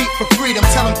 Kiss his feet for freedom.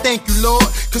 Tell him thank you, Lord.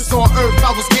 Cause on earth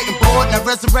I was getting bored. Now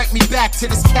resurrect me back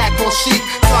to this cat called Sheep.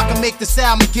 So I can make this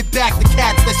album and get back the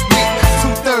cats that's weak.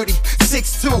 230,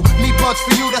 6'2". Me bugs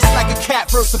for you, that's like a cat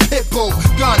versus a pit bull.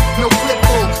 Gun, no flip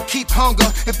bull. Keep hunger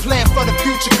and plan for the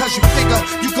future. Cause you figure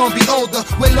you gon' be older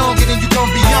way longer than you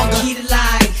gon' be younger. Key to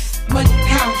life, money,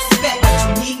 pound, respect. What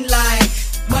you need in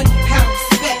life, money, pound,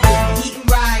 respect. What you eating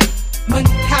right, money,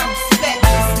 pound, respect.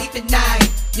 Sleep at night,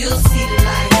 you'll see the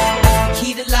light. That's the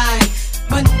key to life,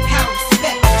 money, pound,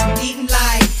 respect. What you need in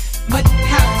life, money,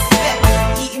 pound, respect. What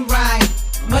you eating right,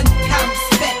 money, pound,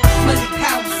 respect. Money,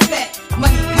 pound, respect.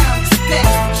 Money, pound, respect.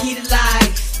 That's the key to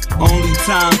life. Only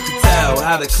time to tell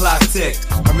how the clock tick.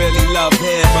 I really love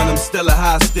hair, but I'm still a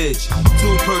hostage.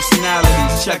 2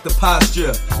 personalities, check the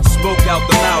posture. Smoke out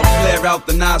the mouth, flare out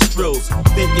the nostrils.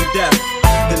 Thinking death,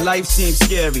 then life seems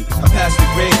scary. I pass the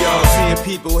graveyard, seeing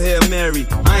people Hail Mary.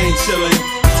 I ain't chillin'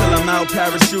 till I'm out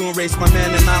parachuting, race my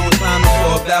man in mountain climbing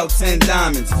for about 10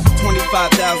 diamonds.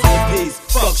 25,000 apiece,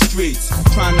 fuck streets.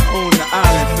 Trying to own the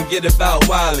island, forget about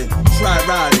wildin'. Try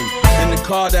riding in the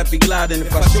car that be gliding.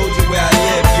 If I showed you where I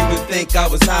live, you would think I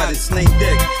was hiding. Sling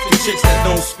dick to chicks that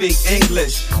don't speak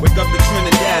English. Wake up to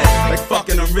Trinidad like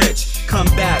fucking I'm rich. Come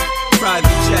back, private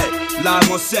jet, live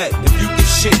on set. If you get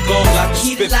shit gold, I can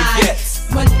spit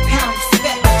baguettes. Money, pound,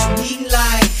 respect. What you need in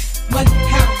life, money,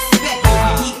 pound, respect.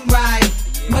 What you eating right,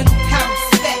 money, pound,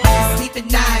 respect. Sleep at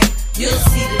night, you'll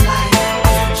see the light.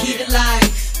 That's the key to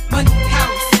life, money,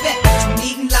 pound, respect. What you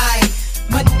need in life,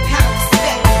 money, pound,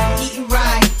 respect. What you eating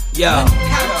right, Yo, money,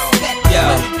 pound, respect.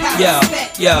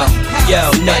 yo,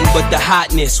 nothing but the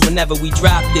hotness whenever we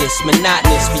drop this.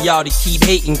 Monotonous for y'all to keep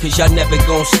hating, cause y'all never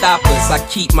gon' stop us. I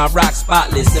keep my rock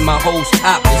spotless and my hoes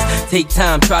topless. Take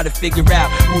time, try to figure out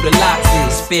who the locks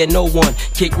is. Fear no one,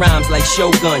 kick rhymes like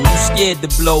Shogun. You scared to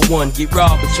blow one, get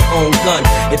robbed with your own gun.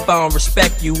 If I don't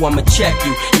respect you, I'ma check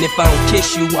you. And if I don't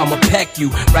kiss you, I'ma peck you.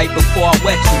 Right before I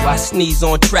wet you, I sneeze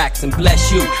on tracks and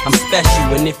bless you. I'm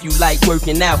special, and if you like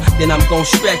working out, then I'm gon'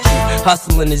 stretch you.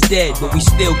 Hustling is dead, but we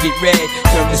still get red.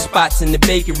 Turn the spots in the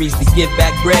bakeries to give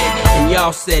back bread. And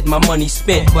y'all said my money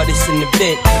spent, but it's in the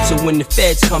vent. So when the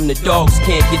feds come, the dogs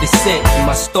can't get a cent. And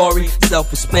my story,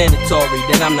 self-explanatory,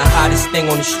 that I'm the hottest thing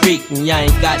on the street, and y'all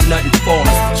ain't got nothing for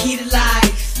me. Key to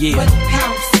life, yeah. Money,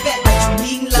 pound, respect. What you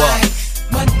need in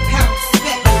life, money, pound,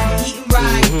 respect. What you eating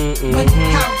right, money,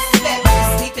 pound, respect.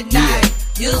 Sleep at night,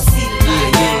 you'll see the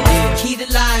light. That's the key to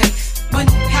life,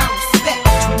 money, pound, respect.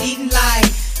 What you need in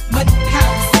life, money,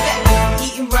 pound, respect. What you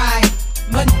eating right,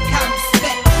 money, pound,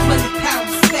 respect. Money, pound,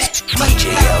 respect. Money,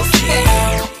 pound, respect.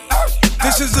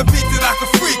 This is a beat that I can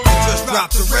freak and just drop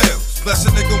the rails. Bless a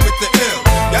nigga with the ill.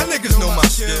 Y'all niggas know my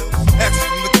skill. X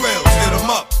from the grills, get 'em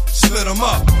up, split 'em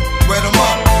up, wet 'em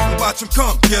up. Watch 'em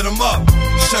come, get 'em up,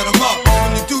 shut 'em up.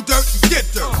 When you do dirt, you get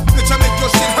dirt. Bitch, I make your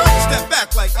shit hurt. Step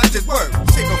back like I did work.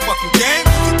 This ain't no fucking game.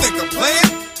 You think I'm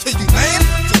playing? Till you land?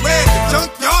 To where the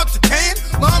junkyard decaying?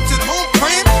 Mom's at home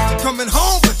praying. You're coming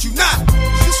home, but you not.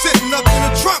 You sitting up in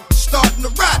the trunk, starting to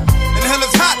rot. And hell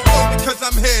is hot, oh, because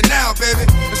I'm here now, baby.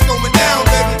 It's going down,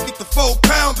 baby. Get the 4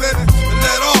 pound, baby. And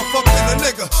let off up in a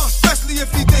nigga. Especially if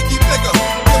he think he bigger.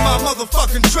 Get my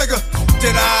motherfucking trigger.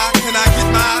 Can I get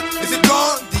mine? Is it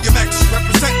gone? DMX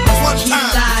represent one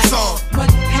time in the song.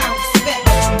 Money, pound, respect.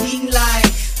 What you need in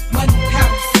life, money,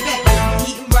 pound, respect. What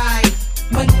you eating right,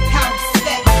 money, pound,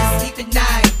 respect. Sleep at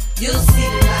night, you'll see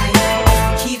the light.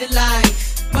 That's the key to life,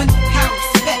 money, pound,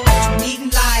 respect. What you need in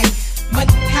life,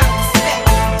 money, pound, respect.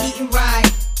 What you eating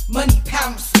right, money,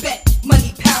 pound, respect.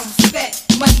 Money, pound, respect.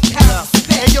 Money, pound,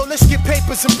 respect. Hey yo, let's get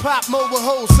papers and pop mobile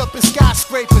holes up in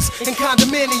skyscrapers and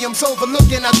condominiums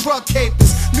overlooking our drug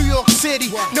capers. New York City,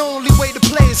 the only way to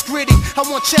play is gritty. I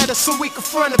want cheddar so we can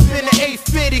front up in the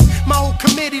 850. My whole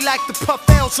committee like to puff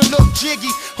L's and look jiggy.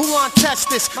 Who want test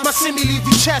this? My semi leave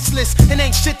you chestless. And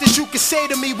ain't shit that you can say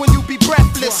to me when you be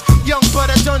breathless. Young but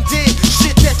I done did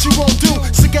shit that you won't do.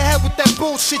 So go ahead with that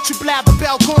bullshit you blabber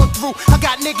about going through. I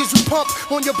got niggas who pump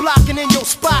on your block and in your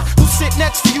spot, who sit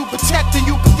next to you protecting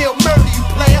you but they'll murder you,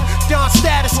 player. Don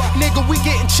status, nigga, we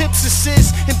getting chips and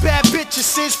sis and bad bitches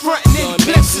sis frontin' in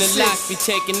clips The lock be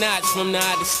taking knots from the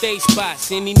out of state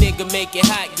spots. Any nigga make it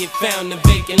hot, get found in a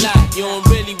vacant lot. You don't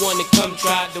really wanna come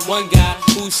try the one guy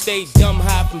who stayed dumb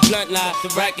high from blunt lie. The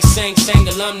racket sang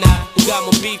alumni who got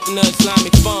more beef than the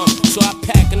Islamic bomb. So I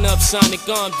pack enough sonic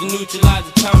arms to neutralize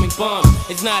atomic bombs.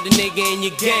 It's not a nigga in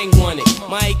your gang want it.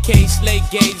 My AK slate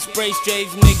gauge, spray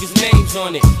strays, niggas names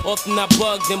on it. Often I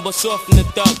bug them, but off in the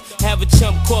thug. Have a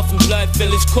chump coughing blood,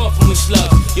 fill his coffin with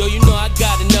slugs. Yo, you know I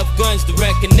got enough guns to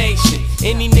wreck a nation.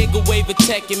 Any nigga wave a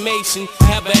tech and mason,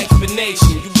 have an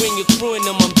explanation. You bring your crew in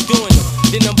them, I'm doing them.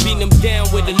 Then I'm beating them down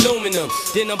with aluminum.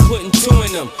 Then I'm putting two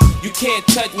in them. You can't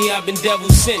touch me, I've been devil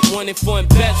sent. Wanted for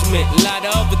investment, a lot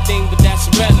of other things, but that's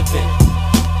irrelevant.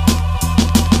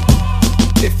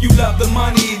 If you love the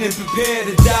money, then prepare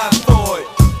to die for it.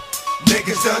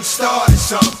 Niggas done started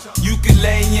something. You can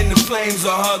lay in the flames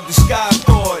or hug the sky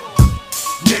for it.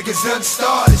 Niggas done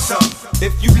started something.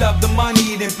 If you love the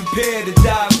money, then prepare to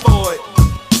die for it.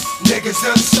 Niggas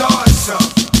done started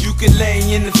something. You can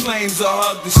lay in the flames or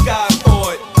hug the sky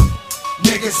for it.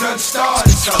 Niggas done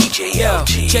started something. Yo,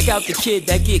 check out the kid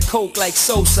that get coke like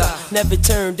Sosa. Never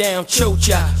turn down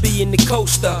Chocha, be in the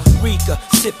Costa Rica,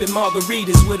 sipping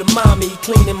margaritas with a mommy,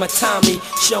 cleaning my Tommy,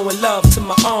 showing love to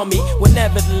my army.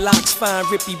 Whenever the locks find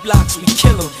rippy blocks, we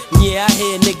kill them. Yeah, I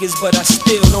hear niggas, but I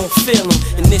still don't feel them.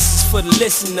 And this is for the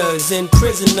listeners and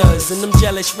prisoners and them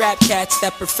jealous rap cats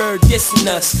that prefer dissing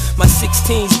us. My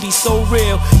 16s be so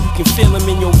real, you can feel them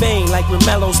in your vein like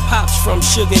Romelo's pops from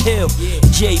Sugar Hill.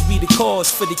 J be the cause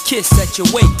for the kiss at your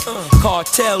wake.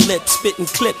 Cartel lips spitting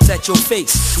clips at your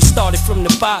face. We started from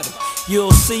the bottom.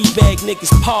 You'll see beg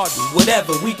niggas pardon.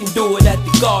 Whatever, we can do it at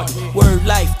the garden. Word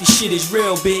life, this shit is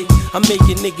real big. I'm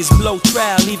making niggas blow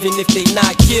trial even if they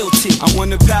not guilty. I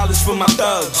want a palace for my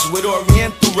thugs with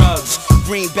oriental rugs.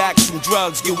 Greenbacks from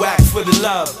drugs, get whacked for the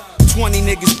love. 20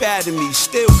 niggas bad at me,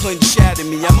 still couldn't shatter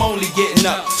me. I'm only getting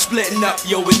up, splitting up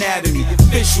your anatomy.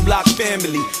 Official block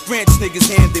family, grants niggas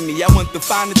handing me. I want the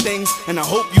finer things, and I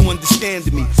hope you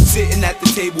understand me. Sitting at the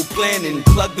table planning,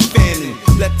 plug the fan in.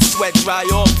 Let the sweat dry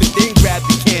off and then grab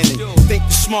the cannon. Think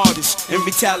the smartest and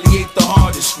retaliate the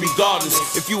hardest.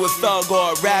 Regardless, if you a thug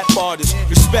or a rap artist,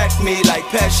 respect me like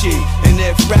Pesci. And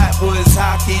if rap was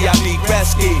hockey, I be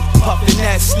Gretzky, puffin'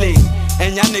 Nestle.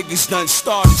 And y'all niggas done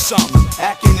started something,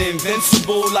 acting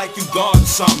invincible like you guard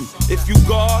something. If you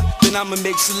guard, then I'ma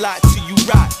make a lot till you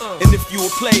rot. And if you a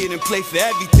player, then play for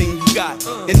everything you got.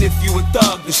 And if you a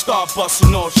thug, then start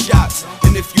busting off shots.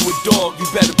 And if you a dog, you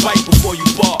better bite before you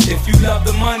bark. If you love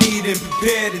the money, then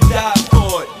prepare to die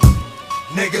for it.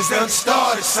 Niggas done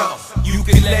started something. You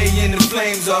can lay in the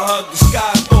flames or hug the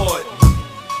sky for it.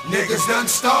 Niggas done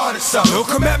started something. Don't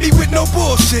come at me with no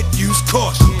bullshit, use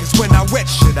caution. Cause when I wet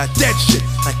shit, I dead shit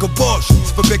like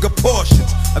abortions for bigger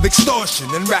portions of extortion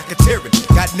and racketeering.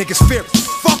 Got niggas fearing.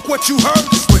 Fuck what you heard,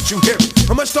 it's what you hear.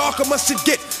 How much darker must it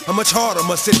get? How much harder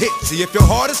must it hit? See if your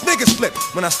hardest niggas flip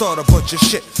when I start a bunch of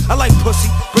shit. I like pussy,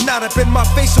 but not up in my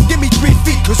face, so give me 3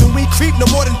 feet. Cause when we creep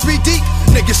no more than 3 deep,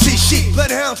 niggas see sheep.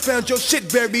 Bloodhounds found your shit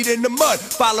buried in the mud,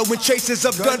 following traces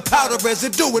of gunpowder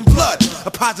residue and blood.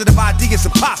 A positive ID is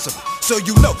impossible. So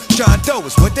you know, John Doe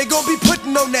is what they gon' be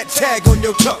putting on that tag on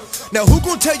your tongue. Now who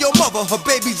gon' tell your mother her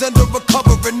baby's under a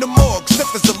cover in the morgue? Sniff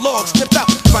as the log snipped out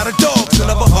by the dogs.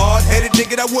 Another hard-headed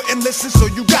nigga that wouldn't listen, so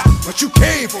you got what you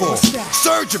came for.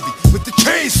 Surgery with the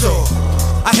chainsaw.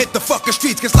 I hit the fucking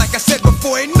streets, cause like I said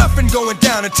before, ain't nothing going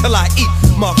down until I eat.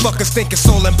 Motherfuckers think it's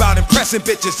all about impressing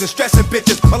bitches and stressing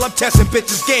bitches while I'm testing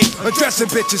bitches' game, undressing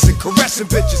bitches and caressing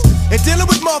bitches. And dealing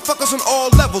with motherfuckers on all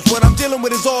levels. What I'm dealing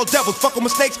with is all devils. Fucking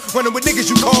with snakes, running with niggas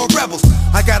you call rebels.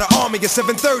 I got an army of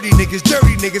 730 niggas,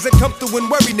 dirty niggas that come through and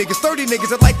worry niggas. 30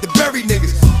 niggas that like to bury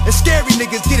niggas. And scary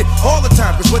niggas get it all the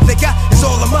time, cause what they got is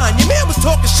all of mine. Your man was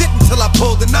talking shit until I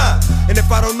pulled the 9. And if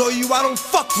I don't know you, I don't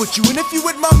fuck with you. And if you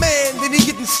with my man, then he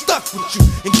getting stuck with you.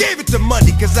 And gave it the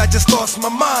money, cause I just lost my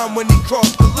mind when he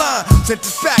crossed the line. Sent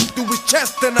it back through his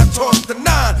chest, then I tossed the 9.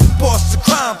 Boss of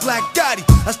crime, Black Gotti.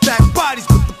 I stack bodies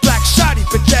with the black shotty.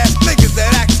 Bitch ass niggas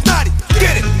that act snotty.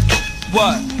 Get it?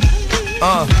 What?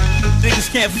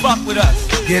 Niggas can't fuck with us.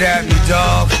 Get at me,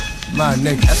 dog. My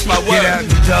nigga. That's my word. Get at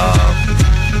me, dog.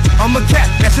 I'm a cat,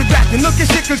 that's a rap. And look at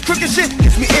shit, cause crooked shit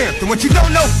gets me amped. And what you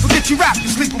don't know will get you wrapped. You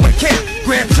sleeping with camp.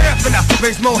 Grand champ, and I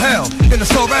raise more hell than the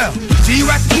Sorrel. See you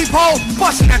at the peephole,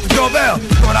 busting at the doorbell.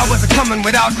 Thought I wasn't coming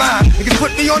without mine. Niggas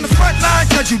put me on the front line,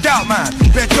 cause you doubt mine.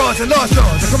 Bet yours and lost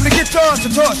yours. I come to get yours to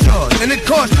toss yours, and it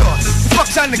cost yours.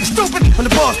 fuck y'all niggas stupid? I'm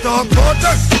the boss, dog. Raw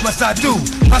dirt, must I do?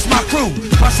 Bust my crew,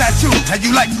 bust at you. How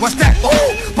you like? What's that?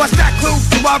 Oh, bust that clue.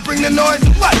 Do I bring the noise?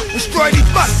 What? Destroy these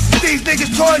butts. These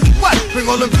niggas toys? What? Bring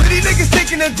all them pretty niggas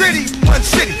thinking they're gritty. One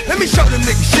city. Let me show them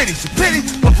niggas shitty. So pity,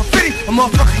 but for pity, a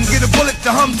motherfucker can get a bullet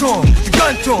to hum to him. Put the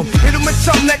gun to him. Hit him with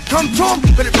something that come to him,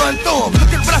 but it run through him.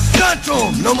 Look at what I done to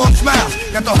him. No more smiles.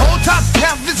 Got the whole top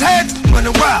half of his head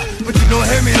running wild. But you don't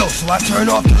hear me though, so I turn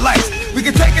off the lights. We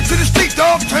can take it to the street,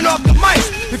 dog. Turn off the mics.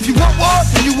 If you want war,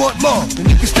 then you want more. Then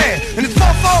you can stand. And it's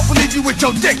 4-4, we'll leave you with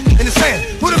your dick in the sand.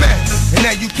 Who the man? And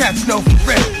now you cats know for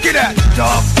real. Get out,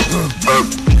 dog.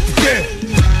 Yeah.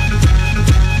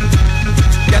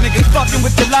 Y'all niggas fucking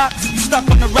with the locks, you stuck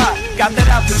on the rock. Got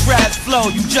that out the trash flow,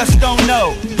 you just don't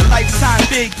know. The lifetime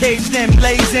big caged in,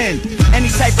 blazing. Any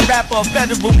type of rapper or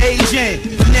federal agent.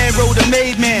 From Nero to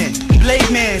made man, blade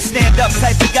man, stand up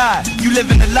type of guy. You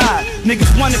living a lie.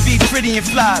 Niggas wanna be pretty and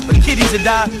fly, but kitties will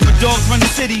die. But dogs run the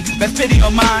city, bet 50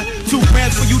 on mine. 2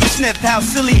 grams for you to sniff, how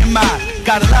silly am I?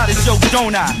 Got a lot of jokes,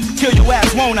 don't I? Kill your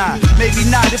ass, won't I? Maybe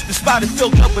not if the spot is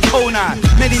filled up with 09.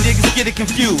 Many niggas get it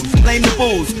confused, blame the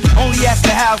bulls. Only ask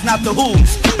the hows, not the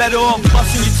who's. Better off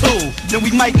busting your tool, then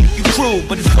we might think you cruel.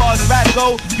 But as far as rap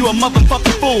go, you a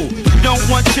motherfucking fool. You don't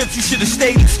want chips, you should've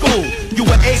stayed in school. You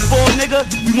an 8-4 nigga,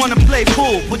 we wanna play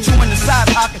pool. Put you in the side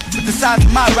pocket, with the size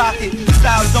of my rocket.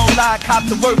 Styles don't lie, cop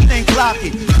the work, then clock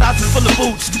it. Closet full of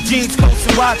boots, jeans, coats,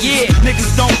 and watches. Yeah,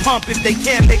 niggas don't pump if they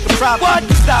can't make a profit. What?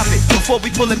 Stop it, before we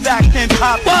pull it back, then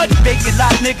pop it. What? Make it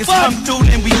lock, niggas come through,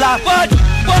 then we lock it. What?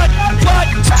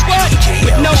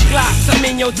 With no blocks, I'm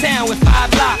in your town with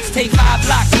 5 blocks. Take 5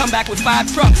 blocks, come back with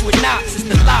 5 trucks with knocks. It's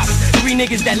the locks, 3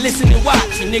 niggas that listen and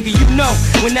watch. And nigga, you know,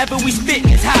 whenever we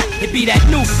spittin', it's hot. It be that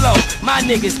new flow. My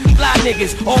niggas, fly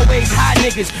niggas, always high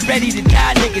niggas, ready to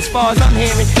die niggas. Far as I'm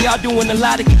hearing, y'all doing a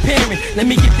lot of comparing. Let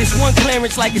me get this one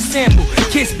clearance like a sample.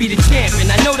 Kiss be the champ,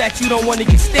 and I know that you don't wanna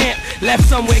get stamped. Left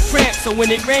somewhere cramped, so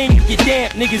when it rain, you get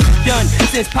damp. Niggas is done.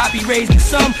 Since Poppy raised the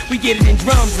sum, we get it in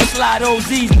drums and slide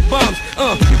OZs to bums.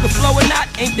 You can flow or not,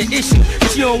 ain't the issue.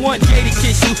 But you don't want Jay to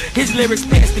kiss you. His lyrics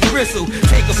past the gristle.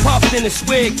 Take a puff, then a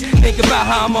swig. Think about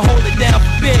how I'ma hold it down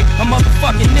for big. A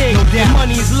motherfucking nigga. The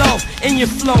money is low, and your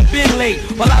flow been late.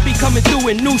 While I be coming through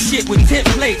with new shit with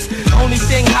templates. The only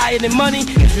thing higher than money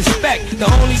is respect. The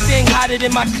only thing hotter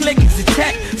than my click is the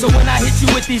tech. So when I hit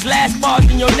you with these last bars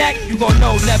in your neck, you gon'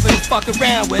 know never to fuck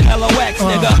around with LOX,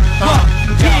 nigga.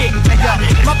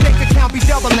 My bank account be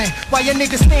doubling while your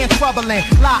niggas stand troubling.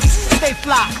 Locks, stay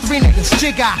fly, 3 niggas,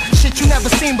 jigga. Shit you never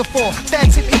seen before.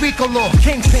 Feds hit me Rico law,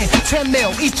 Kingpin, 10 mil,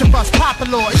 each of us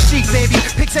popular. It's chic, baby.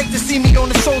 Pigs hate to see me on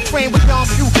the soul train with Don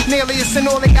Few, alias, and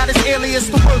all they got is alias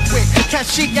to work with.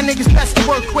 Catch chic, your niggas best to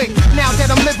work quick. Now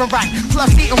that I'm living right,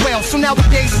 plus eating well. So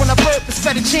nowadays when I burp, it's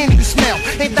fettuccine we smell.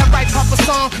 Ain't that right, Papa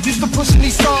Song? Used to push me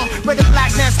song. Red and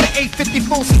black, Nasty 850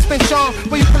 full suspension.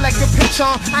 Where you collect your pitch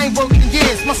on? I ain't worked in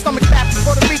years. My stomach fat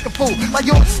for Puerto Rican food. Like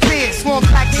yours is spears, swarm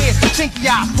black hair, chinky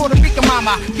eye, Puerto Rican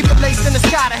mama. Keep it laced in the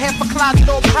sky, the half a closet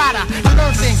all Prada. I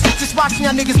learn things, just watching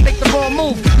y'all niggas make the wrong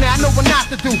move. Now I know what not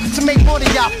to do, to make more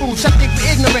than y'all fools. I think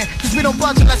we're ignorant, cause we don't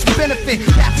budge unless we benefit.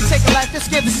 After we take a life, they're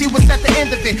scared to see what's at the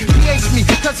end of it. PH me,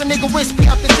 cause a nigga wish me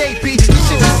up to date, B. This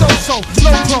shit is so,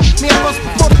 low pro. Me and Russ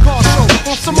before the car show,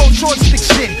 on some old joystick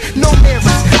shit. No mirrors,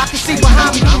 I can see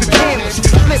behind me through the cameras.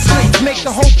 Flip, make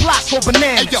the whole block go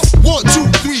bananas. Hey yo, 1,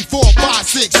 2, 3, 4, 5,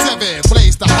 6, 7.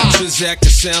 Blaze the hot. Transact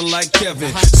can sound like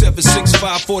Kevin.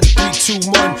 765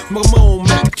 4321. Mamone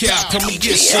Metcalf, come and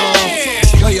get some.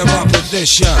 Play a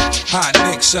opposition. Hot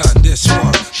Nixon, this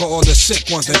one. For all the sick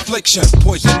ones, infliction.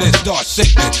 Poisonous, dark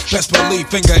sickness. Best believe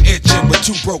finger itching with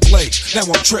 2 broke legs. Now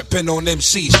I'm tripping on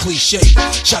MC's cliche.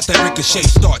 Shot that ricochet,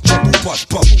 start trouble, bust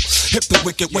bubble. Hip the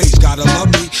wicked ways, gotta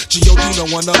love me. G.O.D. no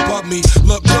one above me.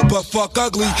 Look good but fuck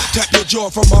ugly. Tap your jaw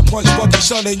from my punch, Bucky,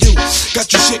 son, and you.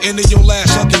 Got you shitting in your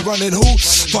last huggy, running who?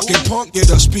 Fucking punk, get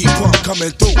a speed bump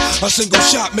coming through. A single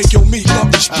shot make your meat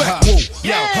love respect, woo.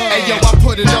 Yo, hey yo, I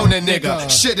put it on a nigga,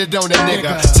 shit it on a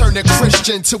nigga. Turn a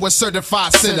Christian to a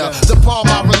certified sinner. The bomb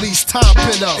I released, time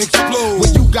pinner. Explode.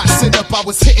 When you got sent up, I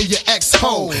was hitting your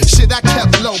ex-hoe. Shit, I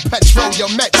kept low, petrol,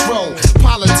 your metro.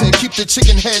 Politic, keep the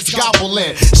chicken heads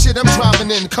gobbling. Shit, I'm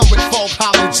driving in, come with folk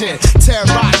halogen.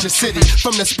 Terrorize your city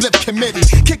from the split committee.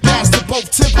 Kick ass to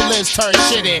both Timberlands, turn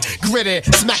shit in. Gritty,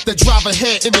 smack the driver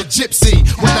head in the gypsy.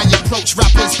 When I approach,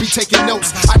 rappers be taking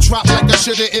notes. I drop like I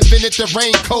should've invented the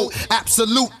raincoat.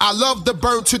 Absolute, I love the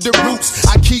burn to the roots.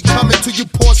 I keep coming till you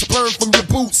pour sperm from your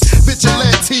boots.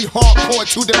 Vigilante, hardcore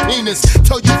to the penis.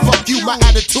 Tell you fuck you, my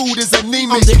attitude is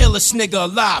anemic. I'm the illest nigga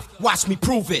alive, watch me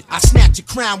prove it. I snatch your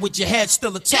crown with your head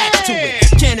still attached to it.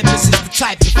 Cannabis is the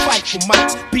type to fight for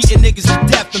mics. Beating niggas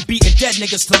to death and beating dead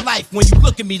niggas to life. When you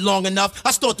look at me long enough,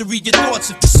 I start to read your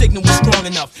thoughts if the signal was strong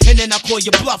enough. And then I call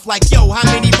your bluff like, yo, how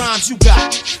many rhymes you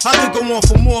got? I could go on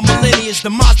for more millennia the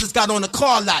Mazdas got on the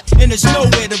car lot. And there's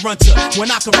nowhere to run to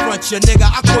when I confront you, nigga.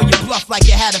 I call your bluff like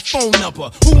you had a phone number.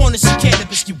 Who wanna see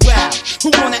cannabis get wild? Who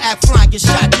wanna act fly and get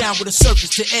shot down with a surface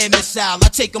to air missile? I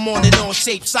take them on and on,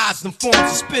 shape, size, and forms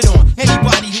to spit on.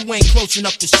 Anybody who ain't close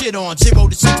enough to shit on. 0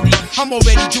 to 60, I'm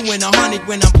already doing 100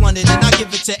 when I'm blunted. And I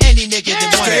give it to any nigga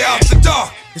that want it. Stay out the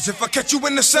dark. Cause if I catch you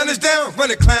when the sun is down, run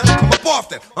it, clown, come up off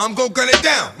that. I'm gon' gun it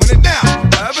down, run it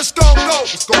down. However it's gon' go,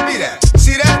 it's gon' be that.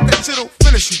 See that? That shit'll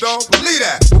finish you, dog. Believe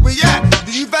that. Where we at?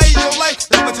 Do you value your life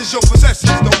as much as your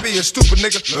possessions? Don't be a stupid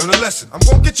nigga, learn a lesson. I'm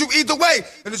gon' get you either way,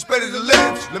 and it's better to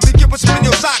live. Let me get what's in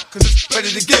your sock, cause it's better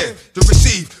to give, to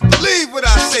receive. Believe what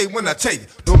I say when I tell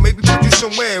you. Don't make me put you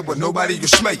somewhere where nobody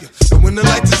will smell you. And when the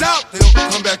lights is out, they don't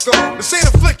come back on. This ain't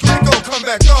a flick, you ain't gon' come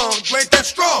back on. You ain't that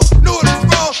strong, know it was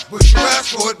wrong, but you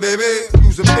asked for it, baby.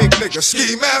 Use a big nigga,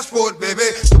 ski mask for it, baby.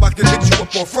 So I can hit you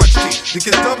up on front street. To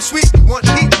get dumb sweet, one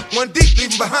heat, one deep,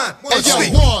 leave 'em behind. One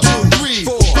sleep. 1, 2, 3,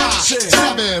 4, 5, 6,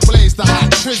 7. Blaze the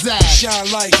hot trizac.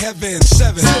 Shine like heaven.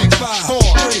 7, 6, 5, 4,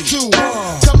 3, 2,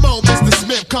 1. Come on, Mr.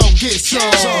 Smith, come get some.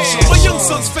 My young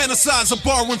sons fantasize of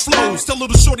borrowing flows. Tell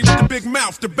little shorty with the big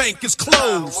mouth, the bank is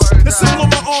closed. The symbol on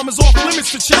my arm is off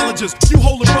limits to challenges. You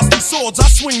holding rusty swords, I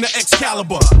swing the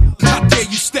Excalibur. How dare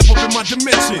you step up in my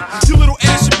dimension? You little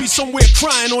ass should be somewhere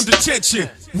crying on detention.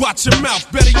 Watch your mouth,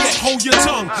 better yet, hold your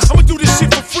tongue. I'ma do this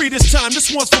shit for free this time,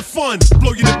 this one's for fun.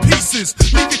 Blow you to pieces,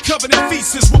 leave you covered in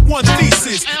feces with one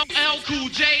thesis. LL Cool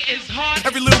J is hard.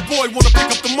 Every little boy wanna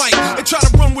pick up the mic and try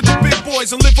to run with the big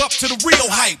boys and live up to the real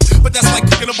hype. But that's like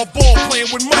picking up a ball playing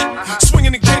with Mike,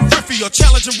 swinging in King Griffey or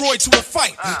challenging Roy to a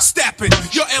fight. Stapping,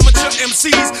 your amateur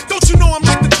MCs. Don't you know I'm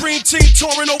like the dream team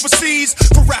touring overseas?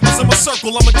 For rappers in my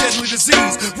circle, I'm a deadly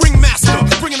disease. Ringmaster,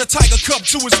 bringing the Tiger Cub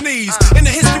to his knees. In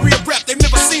the history of rap, they've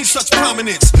never seen such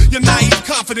prominence. Your naive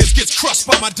confidence gets crushed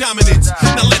by my dominance.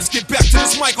 Now let's get back to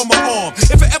this mic on my arm.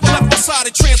 If it ever left my side,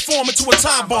 it transform into a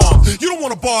time bomb. You don't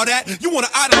wanna bar that, you wanna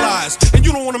idolize. And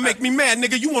you don't wanna make me mad,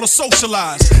 nigga, you wanna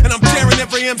socialize. And I'm daring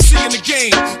every MC in the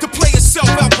game to play itself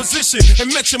out position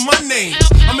and mention my name.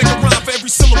 I make a rhyme for every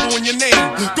syllable in your name.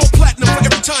 Go platinum for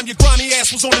every time your grimy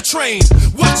ass was on the train.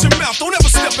 Watch your mouth, don't ever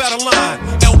step out of line.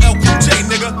 LL Cool J,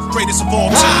 nigga, greatest of all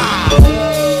time.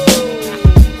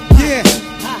 Yeah.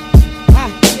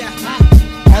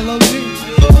 LOG.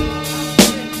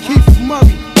 Keith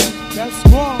Murray. That's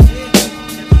wrong.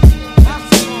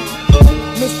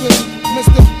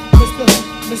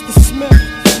 Mr. Smith.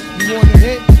 You want to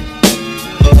hit?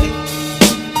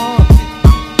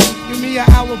 Give me an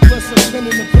hour plus a pen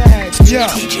in the bag. Yeah.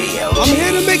 I'm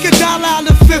here to make $1 out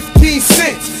of 15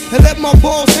 cents. And let my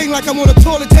balls hang like I'm on a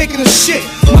toilet taking a shit.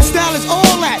 My style is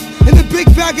all that. And the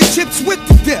big bag of chips with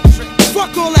the dip.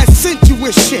 Fuck all that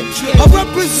sensuous shit. I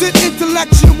represent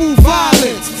intellectual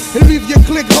violence and leave your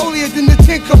clique holier than the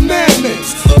 10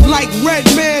 Commandments. Like Red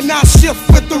Man, I shift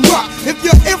with the rock. If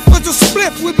your if was a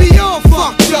spliff, we'd be all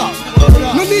fucked up.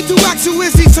 No need to act so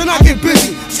easy, son, I get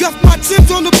busy. Scuff my chips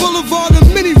on the boulevard of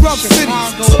many rough cities.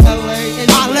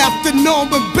 I left the norm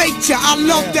and bait ya. I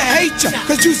love to hate ya,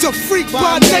 cause you's a freak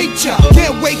by nature.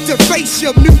 Can't wait to face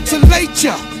ya, mutilate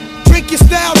ya. Drink your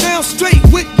style down straight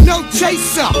with no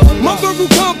chaser. My verbal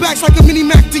comebacks like a mini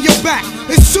Mac to your back.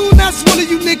 As soon as one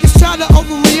of you niggas try to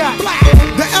overreact.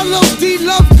 The LOD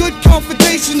love good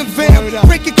confrontation of vamp.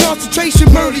 Break your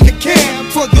concentration, murder your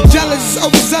camp. For the jealous,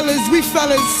 overzealous, we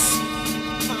fellas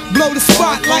blow the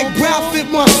spot like Ralph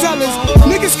Fit Marcellus.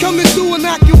 Niggas coming through and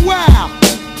acting wild.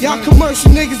 Y'all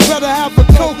commercial niggas better have a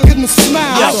coke and a smile.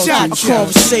 I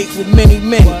conversate with many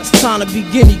men. It's time to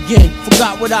begin again.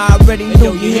 Forgot what I already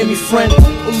knew. You hear me, friend?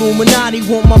 Illuminati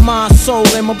want my mind, soul,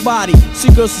 and my body.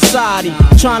 Secret society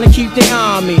trying to keep their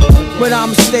eye on me, but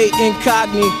I'ma stay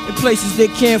incognito in places they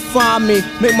can't find me.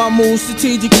 Make my moves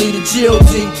strategically. The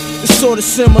G.O.D. It's sorta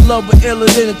similar but iller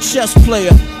than a chess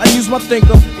player. I use my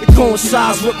thinker. It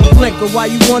coincides with my blinker. Why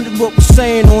you wonder what we're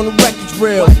saying on the record's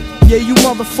real? Yeah, you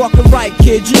motherfucking right,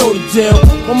 kid, you know the deal.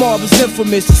 My mob is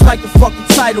infamous, it's like the fucking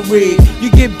title read. You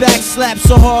get back slapped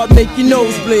so hard, make your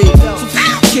nose bleed. So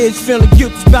kids feeling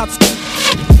guilty about to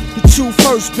the truth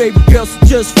first, baby girl, so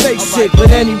just face it.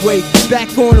 But anyway, back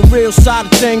on the real side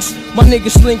of things. My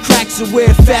niggas sling cracks and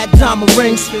wear fat diamond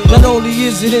rings. Not only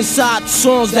is it inside the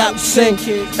songs that we sing,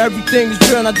 everything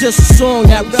is real, not just a song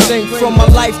that we sing. From my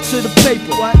life to the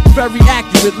paper, very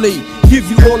accurately. give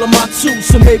you all of my two,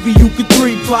 so maybe you could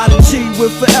three. Prodigy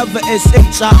with forever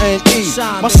S-H-I-N-E.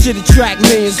 My shit attract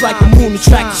millions like a moon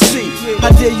attract the sea.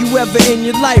 How dare you ever in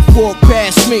your life walk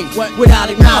past me without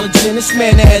acknowledging this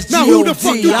man has G.O.D. Now who the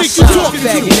fuck you I think you shot talking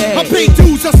faggot to? I ass. pay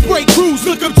dues, I spray crews,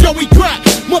 look up Joey Crack.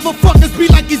 Motherfuckers be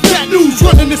like he's bad news,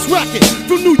 running this racket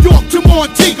from New York to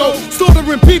Montego,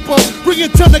 slaughtering people,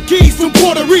 bringing ton of keys from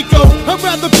Puerto Rico. I'd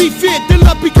rather be feared than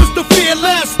love because the fear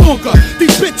lasts longer.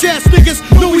 These bitch ass niggas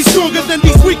know he's stronger than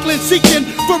these weaklings seeking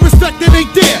for respect that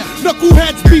ain't there.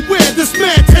 Knuckleheads beware, this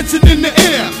man tension in the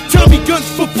air. Tommy guns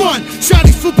for fun,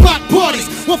 shotties for block parties.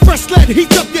 While fresh lead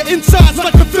heats up your insides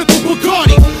like a fifth of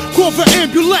Bacardi. Corver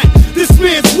ambulance, this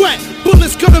man's wet.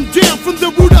 Bullets cut him down from the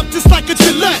root up just like a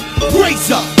Gillette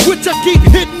razor, which I keep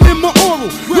hitting in my oral,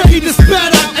 ready to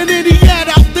spat out and any ad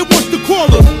out that wants to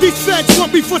quarrel. These feds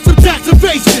want me for some tax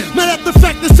evasion. Mad at the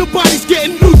fact that somebody's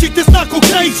getting logic that's not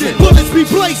Caucasian. Bullets be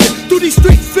blazing through these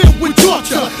streets filled with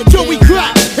torture. Joey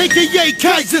Crack, aka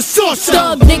Kaiser Saucer.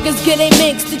 Thug niggas get a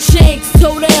mix, the chinks.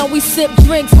 Toe down, we sip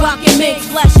drinks, rockin' mix,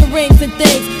 flashing rings and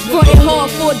things. Frontin' hard,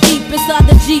 4 deep inside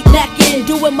the Jeep, neckin'.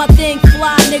 Doing my thing,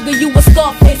 fly nigga, you a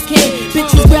Scarface kid.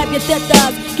 Bitches grab your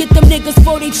tetas, get them niggas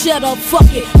 40 cheddar. Fuck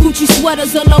it, Gucci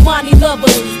sweaters and Armani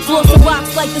lovers. Floors of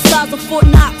rocks like the size of Fort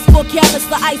Knox. 4 carats,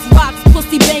 the ice rocks.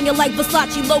 Pussy banging like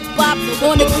Versace low pop.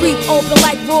 On the creep, open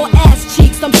like raw ass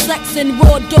cheeks. I'm sexing,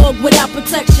 raw dog without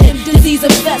protection. Disease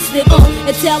infested,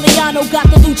 Italiano got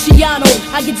the Luciano.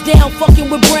 I gets down fucking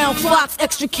with Brown Fox.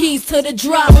 Extra keys to the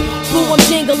drop. Boo, I'm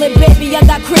jingling, baby. I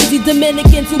got crazy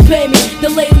Dominicans who pay me. To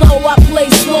lay low, I play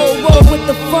slow. Roll with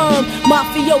the firm.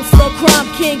 Mafiosa, crime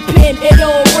kingpin. It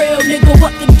all real, nigga.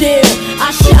 What the deal?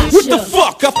 I shot What ya. the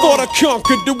fuck? I thought I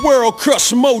conquered the world.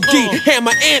 Crush Mo D,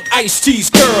 Hammer and Ice-T's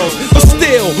girls. But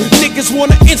still, niggas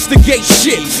wanna instigate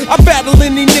shit. I battle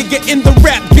any nigga in the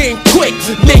rap game quick.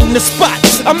 Name the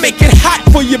spots. I make it hot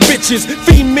for your bitches.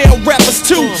 Female rappers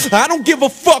too. I don't give a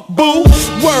fuck, boo.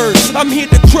 Words, I'm here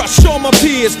to crush all my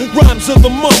peers. Rhymes of the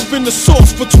month in the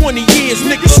source for 20 years.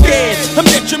 Niggas scared. I'm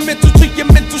detrimental to your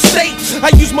mental state. I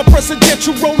use my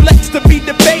presidential Rolex to be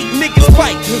debate. Niggas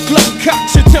fight. Glock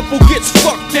cocks, your temple gets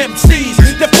fucked. MCs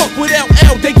that fuck with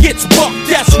LL, they gets bucked.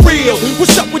 That's real.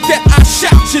 What's up with that? I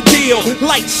shot your deal.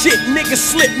 Light shit, niggas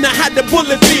slip. Now how the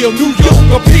bullet feel? New York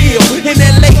appeal. In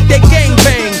LA, they gang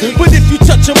bang. But if you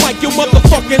touch a mic, your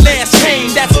motherfucking ass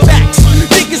hang. That's facts.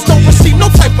 Niggas don't receive no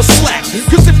type of slack.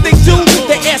 Cause if they do,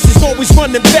 their ass is always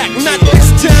running back. Not this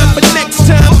time, but next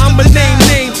time, I'ma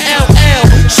name LL.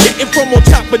 Shitting from on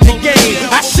top of the game.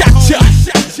 I shot ya.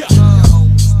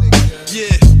 Yeah.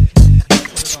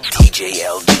 DJ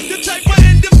LG. The type of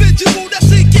individual that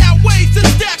seek out ways to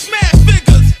stack mad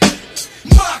figures.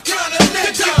 My kind of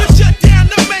nigga. The type to shut down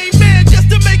the main man just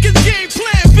to make his game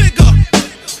plan bigger.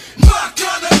 My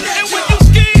kind of nigga. And when you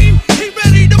scheme, he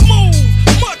ready to move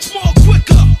much more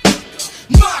quicker.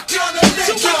 My kind of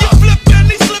nigga. So when you flip and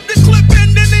he slip the clip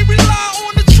and then he rely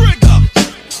on the trigger.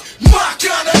 My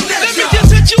kind of nigga. Let me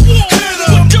just hit you all.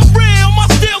 With your realm, I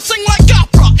still sing like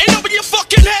opera.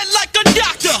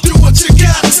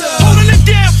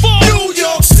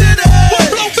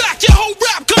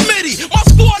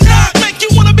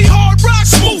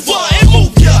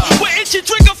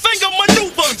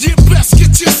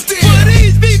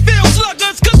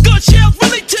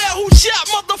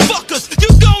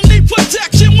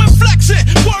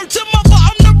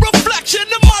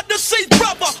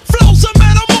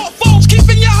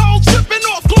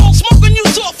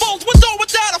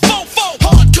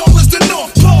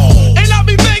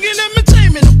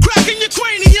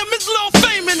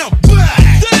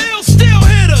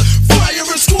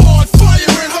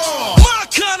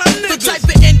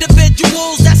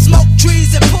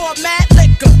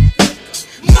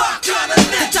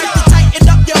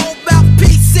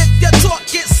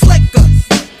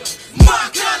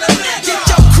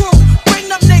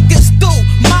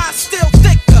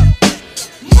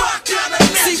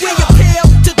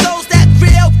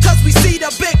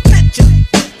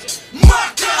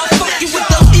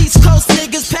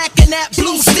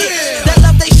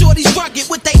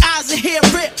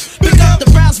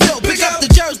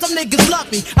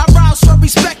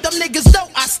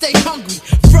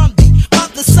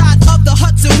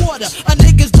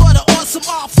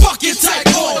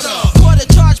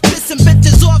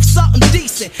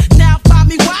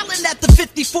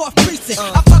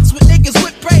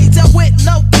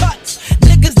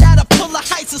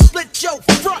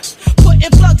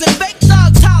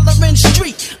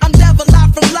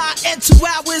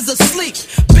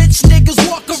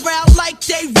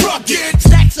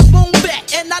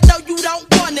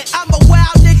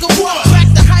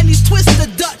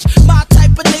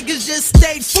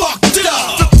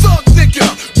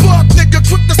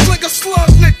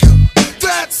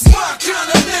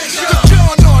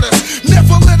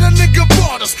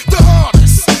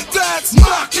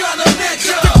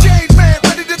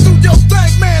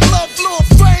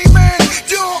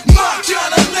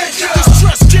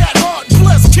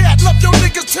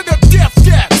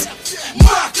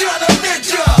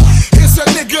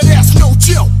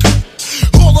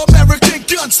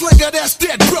 that's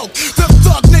dead broke. The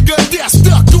thug nigga that's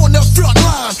stuck on the front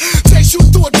line. Takes you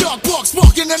through a dark box,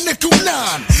 smoking a nickel 9.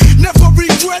 Never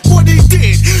regret what he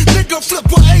did. Nigga flip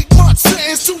a 8-month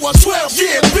sentence to a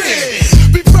 12-year bid.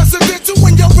 Be presidential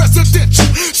when you're residential.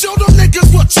 Show them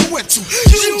niggas what you went to.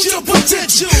 Use your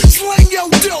potential. Slang your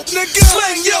dope, nigga.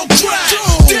 Slang your crack.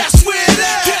 That's where it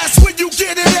at. That's where you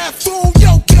get it at, fool.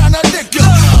 Yo kind of nigga.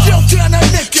 Yo kind of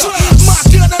nigga. My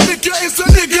kind of nigga is a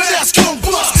nigga that's gon'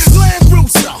 bust. Land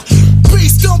Rooster.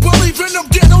 Beast don't believe in them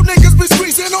ghetto niggas be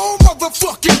squeezing all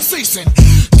motherfucking season.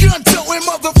 Gun toting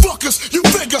motherfuckers. You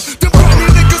figure the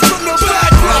brand niggas from the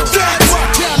bad rock. That's my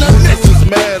kind of nigga.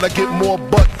 Mad, I get more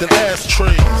butt than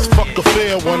ashtrays. Fuck a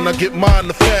fair one, I get mine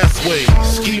the fast way.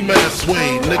 Ski mask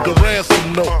way, nigga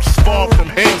ransom notes. Far from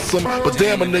handsome, but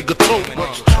damn a nigga tote.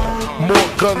 More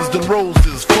guns than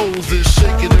roses, foes is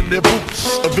shaking in their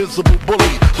boots. A visible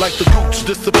bully, like the gooch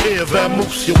disappear.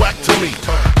 Vamoose, you whack to me.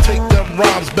 Take them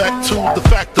rhymes back to the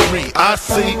factory. I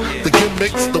see the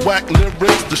gimmicks, the whack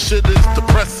lyrics. The shit is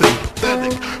depressing,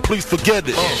 pathetic. Please forget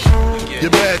it.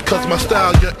 You're mad cause my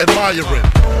style you're admiring.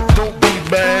 Don't be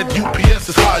mad, UPS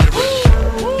is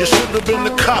hiring. You should have been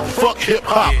the cop, fuck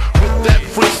hip-hop. With that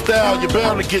freestyle, you're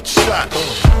bound to get shot.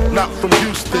 Not from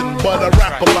Houston, but I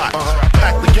rap a lot.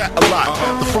 Pack the gat a lot,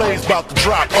 the flame's about to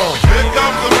drop. Here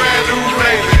comes a brand new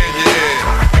flavor in your ear.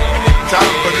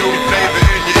 Time for new flavor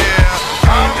in your ear.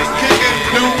 I'm just kicking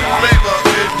new flavor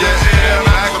in your ear.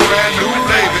 Like a brand new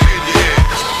flavor in your ear.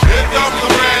 Here comes a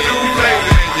brand new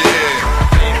flavor in your ear.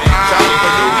 Time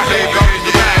for new flavor in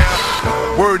your ear.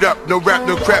 Word up, no rap,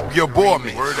 no crap, you bore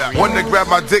me. One to grab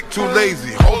my dick, too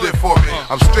lazy, hold it for me.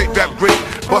 I'm straight rap great,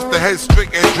 bust the head straight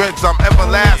and dreads, I'm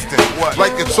everlasting.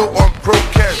 Like it's so on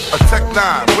Pro-Cast, a Tech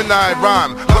 9, when I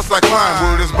rhyme, plus I climb,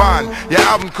 word is mine. Your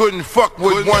album couldn't fuck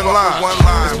with one line.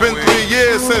 It's been 3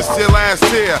 years since your last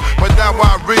tear, but now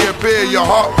I reappear, your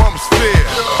heart pumps fear.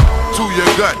 To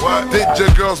your gut, did your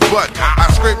girl's butt. I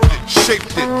scraped it,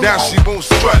 shaped it, now she won't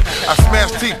strut. I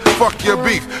smash teeth, fuck your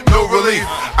beef, no relief.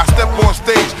 I step on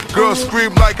stage, girls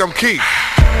scream like I'm Keith.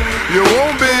 You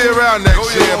won't be around next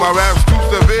year, my rap's too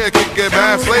severe, kick it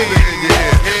bad flavor in your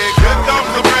ear. Here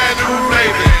comes a brand new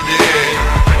flavor in your ear.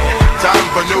 Time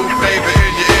for new flavor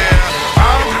in your ear.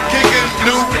 I'm kicking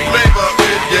new flavor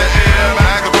in your ear.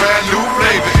 Like a brand new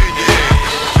flavor in your ear.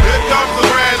 Here comes a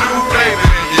brand new flavor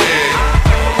in your ear.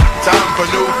 Time for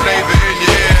new flavor in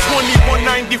your ear.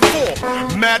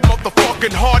 2194, mad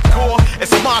motherfucking hardcore.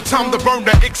 It's my time to burn,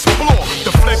 to explore.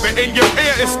 The flavor in your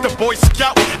ear is the Boy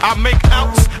Scout. I make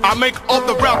outs, I make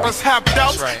other rappers have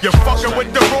doubts. You're fucking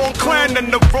with the wrong clan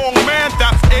and the wrong man,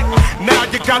 that's it. Now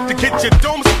you got to get your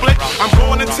dome split. I'm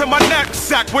going into my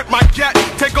knapsack with my gat.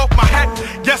 Take off my hat,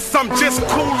 yes, I'm just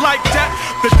cool like that.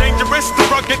 The dangerous, the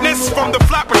ruggedness from the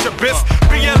flappers abyss.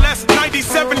 BLS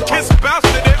 97 Kiss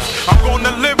bastard. I'm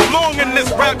gonna live long in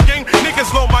this rap game.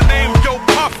 Niggas know my name, Yo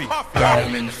Puffy.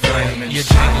 Burn the flame, you're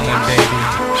jingling, baby.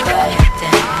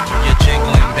 You're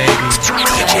jingling, baby.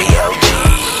 DJ LG.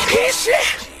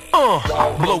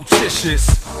 Blotitious,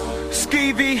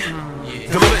 skeevy,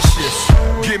 delicious.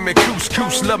 Give me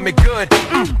couscous, love me good.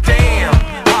 Damn,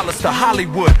 Hollis to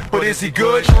Hollywood, but is he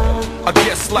good? I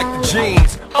guess like the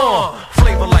jeans.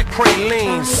 Flavor like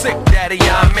praline, sick daddy,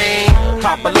 I mean.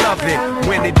 Papa love it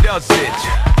when he does it.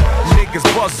 Niggas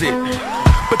buzz it.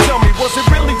 But tell me, was it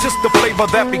really just the flavor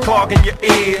that be clogging your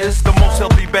ears? The most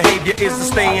healthy behavior is to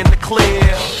stay in the clear.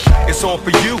 It's all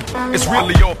for you, it's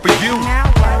really all for you.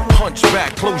 Hunch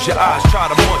back, close your eyes, try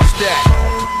to munch that.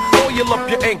 Oil up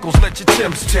your ankles, let your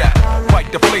Timbs tap.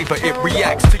 Bite the flavor, it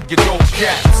reacts to your gold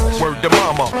caps. Word to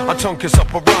mama, a tongue kiss a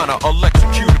piranha.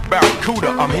 Electrocuted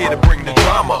barracuda, I'm here to bring the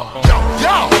drama.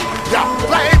 Yo,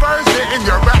 flavors in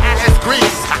your ass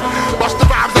grease. Bust the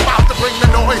rhymes about to bring the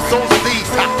noise on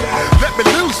cease. Let me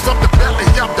loose from the belly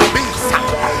of the beast.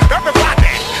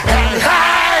 Everybody,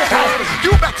 hey,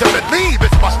 you better believe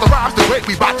it's Busta Rhymes the way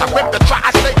we bout to rip the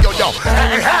tri-state, yo.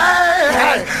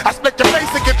 Hey, I split your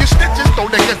face and give you stitches. Throw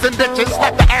niggas in ditches,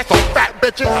 slap the ass on fat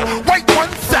bitches. Wait 1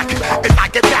 second, as I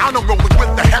get down, I'm rolling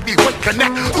with the heavyweight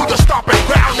connect through the stomping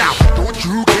ground now. Don't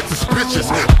you get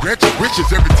suspicious, grant your wishes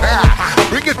every time.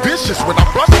 Bring it vicious when I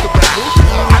bust the back.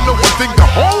 I know one thing the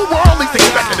whole world is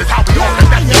expecting is how we all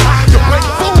connect. You play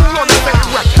fool on the same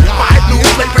record. 5 new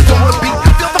flavors on the beat,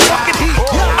 feel the fucking heat.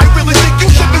 I really think you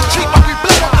should be cheap while we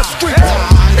blow up the streets.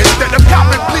 Instead of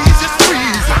copping, please just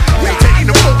freeze. Maintain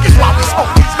the focus while we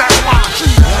smoke these marijuana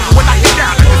trees. When I get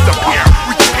down and disappear,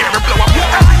 we can hear and blow up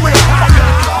everywhere.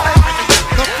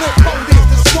 The flip mode is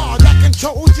the squad that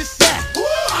controls your set.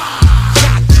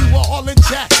 Got you all in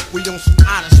check. We on some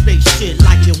outer space shit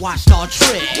like you watched Star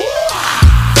Trek.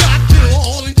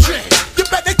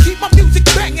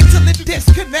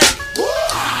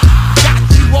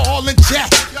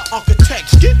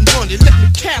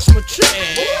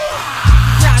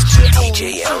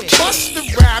 Bust the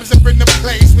rhymes up in the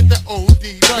place with the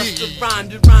ODB. Bust the rhyme,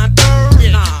 the rhyme, yeah,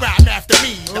 you rhyme after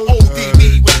me. The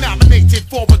ODB was nominated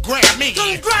for a Grammy.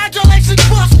 Congratulations,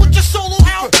 Bust, with your solo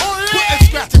album. Putting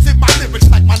scratches in my lyrics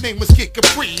like my name was Kid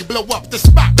Capri. Blow up the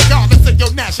spot regardless of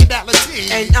your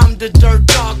nationality. And I'm the dirt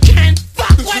dog, can't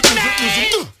fuck with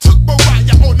me. Took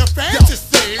Mariah on a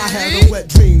fantasy. I had a wet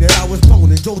dream that I was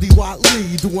boning Jody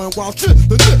Watley, doing wild shit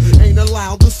that ain't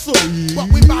allowed to see. But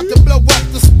we about to blow up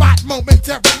the spot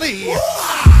momentarily.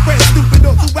 Red stupid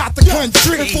all throughout the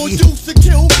country. And for you to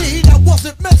kill me, that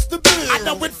wasn't meant to be. I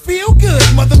know it feel good,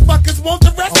 motherfuckers want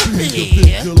the recipe.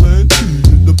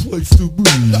 The place to be.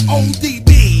 The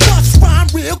ODB. Bust rhyme,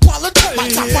 real quality. My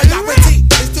top priority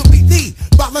is to be the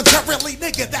voluntarily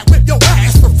nigga that whip your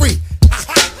ass for free.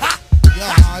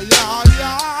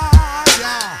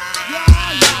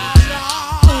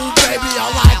 Ooh, baby, I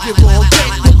like it, boy.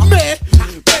 Take with me.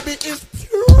 Baby, it's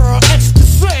pure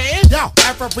ecstasy. Yo,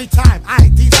 every time I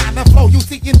design the flow, you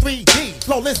see in 3D.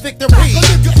 Flawless victory. Knock a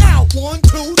nigga out, 1,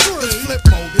 2, 3. The flip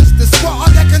mode is the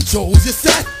squad that controls your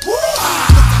set.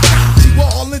 You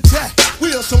all intact.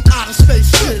 We are some outer space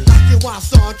shit like you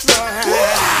watch on track.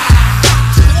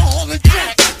 You all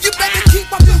intact. You better keep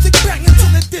my music banging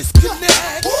till it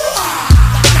disconnect.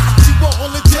 You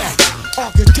all intact.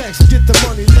 Architects get the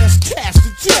money, let's cash the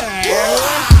check.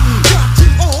 Got you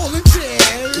all in check.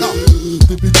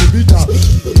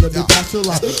 Let me pass a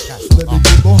lot. Let me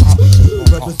get more hot.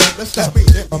 Represent the step.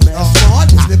 A man smart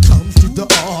when it comes to the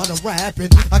art of rapping.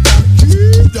 I gotta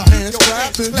keep the hands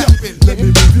clapping. Let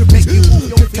me move your feet.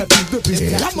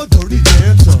 I'm a dirty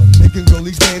dancer, making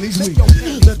girlies panties weak.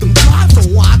 Let them try so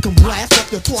I can blast up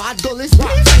the twat gullies.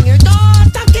 Singing, oh,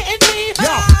 stop getting me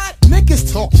hot.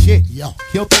 Niggas talk shit, yo,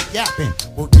 he'll think yapping.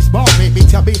 Well, this ball, baby,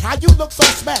 tell me how you look so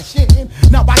smashing.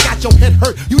 Now I got your head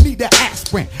hurt, you need an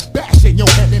aspirin. Bashing your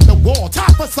head in the wall,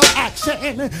 time for some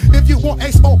action. If you want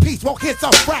a small piece, well, here's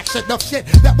a fraction of shit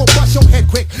that will bust your head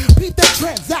quick. Beat the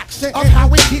transaction of how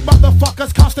we keep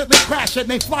motherfuckers constantly crashing.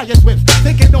 They flyers whips,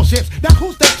 thinking no ships. Now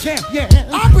who's the champion?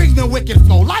 I bring the wicked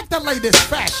flow like the latest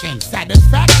fashion.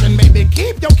 Satisfaction, baby,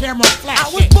 keep your camera flashing.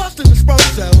 I was busting the sperm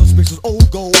cells, mixes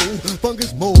old gold,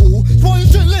 fungus mold, spoil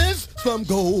chitlins, slum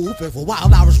gold, fed for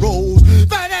wild Irish rolls.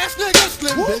 Fat ass nigga,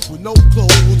 slim bitch with no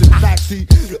clothes in the backseat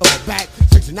of a back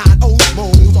 69 old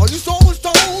moans. All you saw was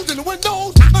stones in the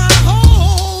windows, my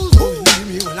hoes. Believe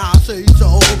me when I say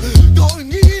so. Go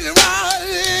and get it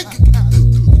right.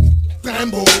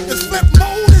 Rambo. The flip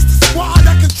mode is the squad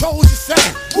that controls your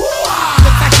set.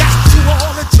 I got you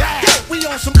all in check. We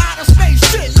on some outer space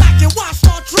shit like you watch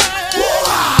Star Trek.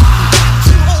 Got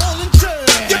you all in check.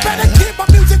 You better keep my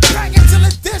music banging till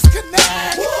it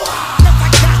disconnect. I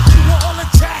got you all in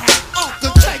check. Off the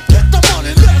check, get the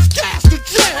money, let's cash the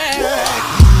check.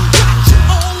 Got you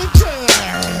all in check.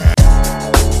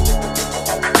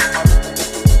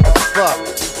 Fuck.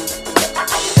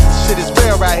 Shit is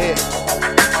real right here.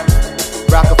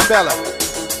 Rockefeller.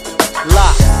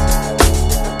 Lock.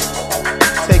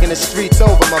 Taking the streets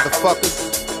over,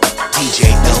 motherfuckers.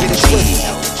 DJ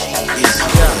LG.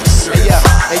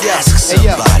 Hey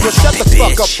yo, shut the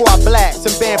fuck up before I blast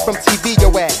and ban from TV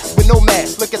your ass with no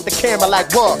mask. Look at the camera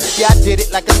like what? Yeah, I did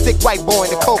it like a sick white boy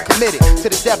in the cold committed to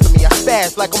the death of me. I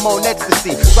spaz like I'm on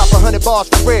ecstasy. Drop 100 bars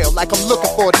for real, like I'm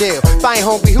looking for a deal. If I ain't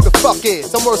hungry, who the fuck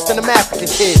is? I'm worse than them African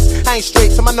kids. I ain't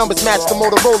straight, so my numbers match the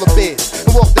Motorola biz.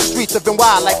 And walk the streets of NY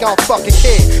like I don't fucking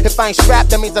care. If I ain't strapped,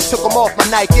 that means I took them off my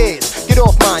Nikes. Get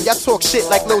off mine, y'all talk shit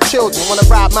like little children. Wanna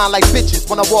ride mine like bitches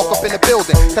when I walk up in the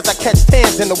building. Cause I catch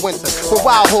tans in the winter with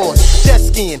wild horse. Jet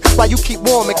skiing while you keep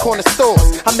warm in corner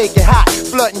stores. I make it hot,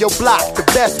 flooding your block the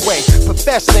best way.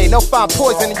 Professionally, they'll find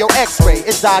poison in your x-ray.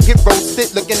 It's I get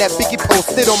roasted, looking at Biggie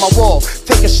posted on my wall.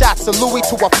 Taking shots of Louis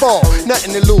till I fall,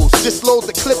 nothing to lose. Just load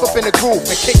the clip up in the groove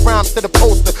and kick rhymes to the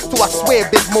poster till I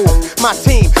swear big move. My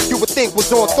team, you would think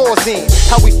was on Thor's end.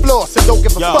 How we floss and don't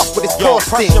give a fuck with his cost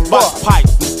press your bust pipe,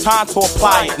 it's time to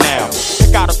apply it now.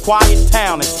 Pick out a quiet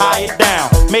town and tie it down.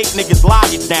 Make niggas lie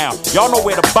it down. Y'all know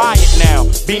where to buy it now.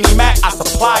 Beanie Mac, I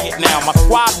supply it now. My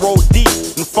squad roll deep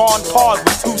in foreign cars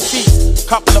with 2 seats.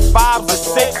 Couple of 5s and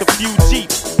 6, a few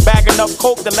Jeeps. Bag enough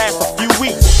coke to last a few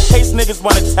weeks. Case niggas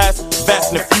wanna test,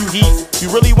 vest in a few heats. You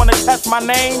really wanna test my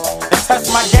name? And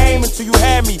test my game until you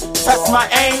had me. Test my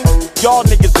aim? Y'all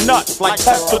niggas nuts like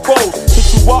Tesla Ghost. Hit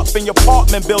you up in your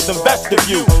apartment building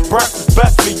vestibule. Breakfast is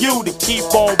best for you to keep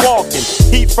on walking.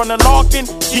 Heat from the Larkin,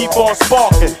 keep on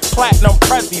sparking. Platinum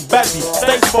Prezi, Bezzy,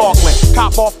 stay sparkling.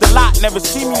 Cop off the lot, never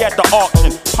see me at the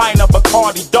auction. Pint of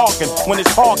Bacardi darken when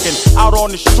it's hawking. Out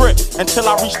on the strip until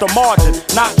I reach the margin.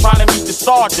 Not trying to meet the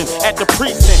sergeant at the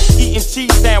precinct. Eating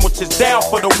cheese sandwiches down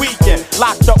for the weekend.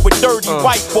 Locked up with dirty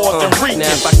white boys and reeking.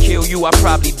 Now if I kill you, I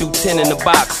probably do 10 in the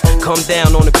box. Come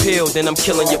down on the pill, then I'm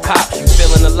killing your pops. You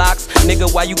feeling the locks? Nigga,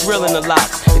 why you grilling the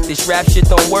locks? If this rap shit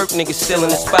don't work, niggas still in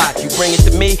the spot. You bring it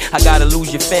to me, I gotta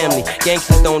lose your family.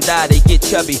 Gangsters don't die, they get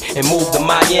chubby and move to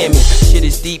Miami. Shit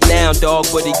is deep now, dog,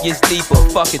 but it gets deeper.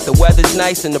 Fuck it, the weather's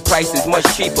nice and the price is much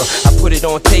cheaper. I put it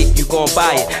on tape, you gon'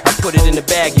 buy it. I put it in the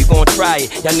bag, you gon' try it.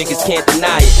 Y'all niggas can't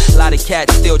deny it. A lot of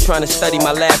cats still trying to study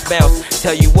my last bounce.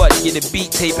 Tell you what, get a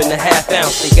beat tape in the half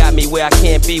ounce. They got me where I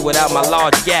can't be without my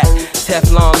large gap.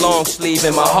 Teflon long sleeve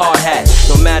and my hard hat.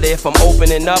 No matter if I'm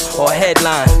opening up or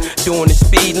headline, doing the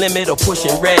speed limit or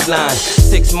pushing red line.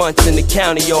 6 months in the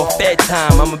county or fed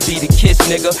time. I'ma be the kiss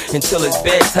nigga until it's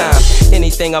bedtime.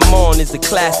 Anything I'm on is a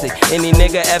classic. Any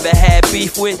nigga ever had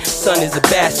beef with, son is a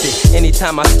bastard.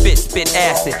 Anytime I spit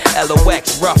acid.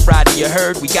 LOX, Rough Rider, you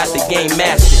heard? We got the game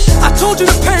mastered. I told you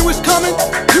the pain was coming,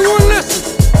 you wouldn't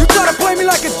listen. You try to play me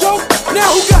like a joke, now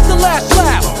who got the last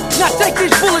laugh? Now take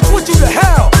these bullets with you to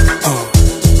hell.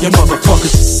 Your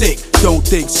motherfuckers are sick, don't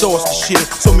think sauce the shit.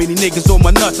 So many niggas on my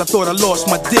nuts, I thought I lost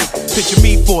my dick. Picture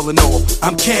me falling off,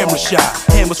 I'm camera shy.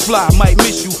 Hammers fly, might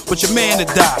miss you, but your man to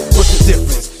die. What's the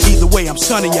difference? Either way, I'm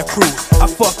sunning your crew. I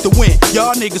fuck the win,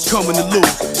 y'all niggas coming to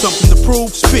lose. Something to prove,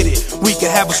 spit it, we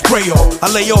can have a spray off. I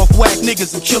lay off whack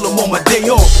niggas and kill them on my day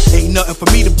off. Ain't nothing for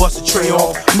me to bust a tray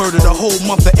off. Murdered a whole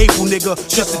month of April, nigga,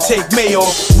 just to take May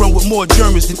off. Run with more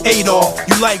Germans than Adolf.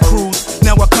 You like crews,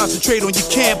 now I concentrate on your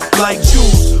camp like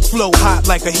Jews. Flow hot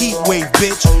like a heat wave,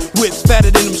 bitch. Whips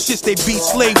fatter than them shits they beat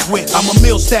slaves with. I'm a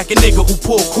meal stacking nigga who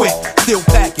pull quick. Still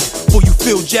packing, for you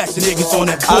Phil Jackson niggas on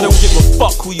that bull. I don't give a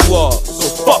fuck who you are, so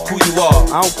fuck who you are.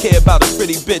 I don't care about a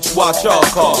pretty bitch, watch y'all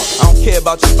call. I don't care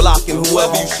about your block and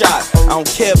whoever you shot. I don't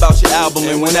care about your album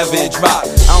and whenever it drop.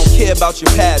 I don't care about your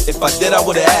past, if I did I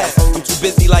would've asked. I'm too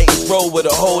busy lighting roll with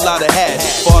a whole lot of hash.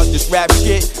 As far as this rap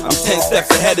shit, I'm 10 steps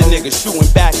ahead of niggas shooting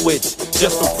backwards,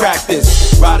 just for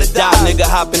practice. Ride or die, nigga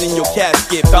hopping in your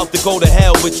casket, bout to go to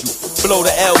hell with you. Blow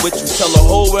the L with you, tell the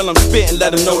whole world I'm spitting,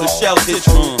 let them know the shell hit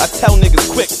you. I tell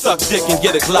niggas quick, suck dick and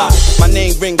get a Glock. My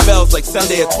name ring bells like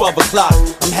Sunday at 12 o'clock.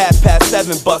 I'm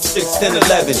 7:30, bust 6, 10,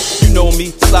 11. You know me,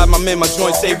 slide my man, my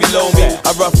joint say reload me. I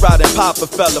rough ride and pop a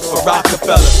fella for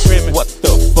Rockefeller. Screaming, what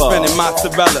the fuck? Spinning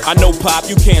mozzarella. I know Pop,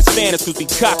 you can't stand us cause we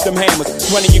cock them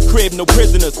hammers. Running your crib, no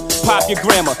prisoners. Pop your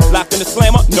grammar. Locked in the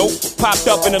slammer? Nope. Popped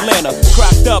up in Atlanta.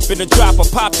 Crocked up in the dropper,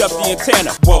 popped up the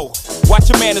antenna. Whoa. Watch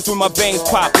your manners when my veins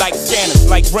pop like scanners.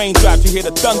 Like raindrops, you hear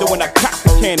the thunder when I cock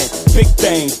the cannon. Big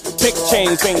things, thick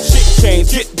chains, ain't shit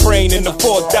chains. Get brain in the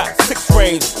 4.6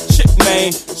 range. Shit,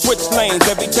 man. Switch lanes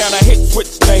every time I hit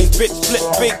switch lanes. Bitch, flip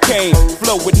big cane.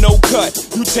 Flow with no cut.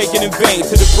 You take it in vain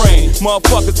to the brain.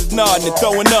 Motherfuckers is nodding and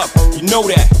throwing up. You know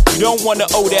that. You don't wanna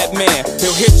owe that man.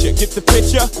 He'll hit you. Get the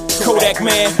picture? Kodak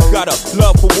man. Got a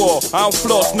love for war. I don't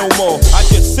floss no more. I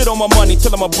just sit on my money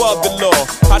till I'm above the law.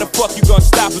 How the fuck you gonna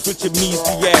stop us with your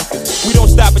measly asses? We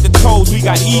don't stop at the tolls. We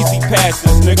got easy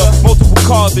passes, nigga. Multiple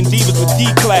cars and divas with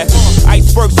D-classes.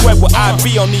 Iceberg sweat with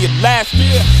IB on the Alaska.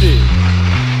 Shit.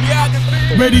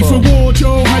 Ready for war,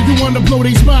 Joe, how you wanna blow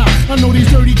they spot? I know these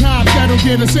dirty cops that'll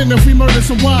get us in if we murder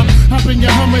some wop. Hop in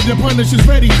your Hummer, the punish is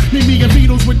ready. Meet me and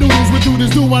Beatles with noodles, we do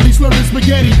this do while he's slurping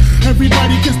spaghetti.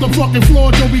 Everybody kiss the fucking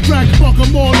floor, Joe, we crack, fuck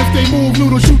them all. If they move,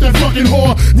 noodle, shoot that fucking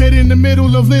whore. Dead in the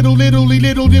middle of little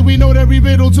did we know that we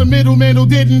riddle to middleman who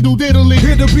didn't do diddly.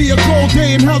 Here to be a cold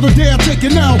day and how the day I take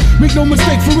it out. Make no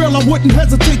mistake, for real, I wouldn't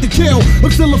hesitate to kill.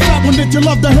 I'm still a fat one that you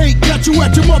love to hate. Got you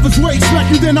at your mother's waist,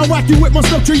 smack you then I whack you with my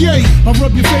stuff trie. I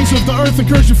rub your face off the earth and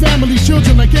curse your family's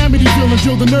children like Amity feeling.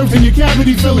 Drill the nerves in your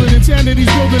cavity filling. Insanity's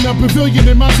building a pavilion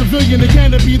in my civilian. It can't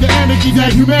be the anarchy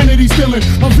that humanity's feeling.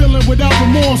 I'm feeling without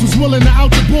remorse, was willing to out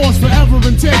the boss forever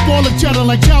and take all the cheddar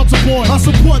like child support. I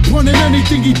support Pun in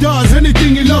anything he does,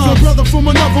 anything he loves. A brother from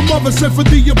another mother sent for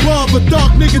the above. A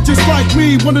dark nigga just like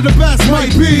me, one of the best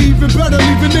might be. Even better,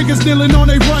 leaving niggas kneeling on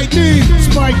their right knee.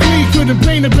 Spike Lee couldn't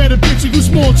paint a better picture. You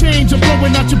small change, I'm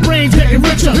blowing out your brains, getting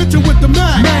richer. Hit you with the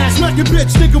mask, smack a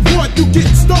bitch, nigga, what? You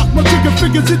getting stuck, my trigger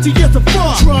fingers itchy as a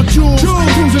fuck. Truck jewels,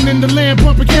 cruising in the land,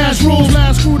 pumping cash rules.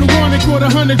 Last crew to one, and caught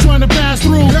 100 trying to pass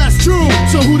through. That's true,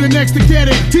 so who the next to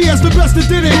get it? TS the best that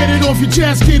did it. Get it off your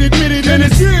chest, kid, admit it, and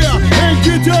it's yeah, and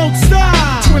you don't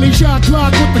stop. 20 shot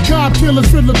clock with the cop killers,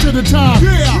 fiddler to the top.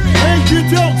 Yeah, and you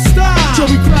don't stop.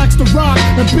 Joey cracks the rock,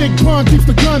 and Big Pun keeps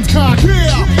the guns cocked.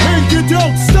 Yeah, and you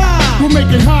don't stop. We'll make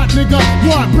it hot, nigga.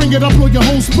 What? Bring it up on your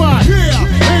whole spot. Yeah,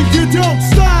 and you don't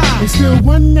stop. It's still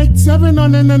 187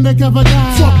 on an undercover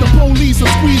guy. Fuck the police, I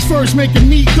squeeze first, make him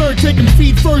neat third, taking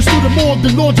feet first through the morgue,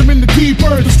 then launch him in the deep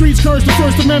earth. The streets curse, the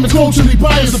First Amendment's culturally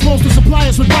biased. Supposed to supply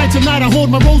us with rights, and tonight I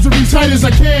hold my rosary tight as I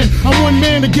can. I'm one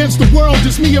man against the world,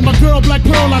 just me and my girl, Black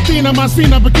Pearl, Latina, my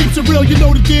Cena, but keeps it real, you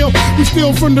know the deal. We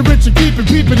steal from the rich and keep it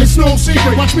peeping, it's no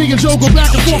secret. Watch me and Joe go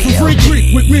back and forth from Free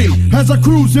Creek with me as I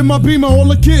cruise in my Beamer. All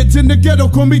the kids in the ghetto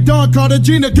call me Don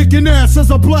Cartagena, kicking ass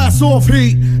as I blast off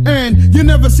heat. And you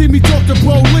never see me talk to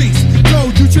police.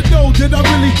 No, you should know that I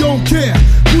really don't care.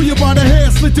 Pull you by the hair,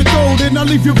 slit your throat, and I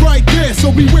leave you right there.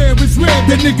 So beware, it's red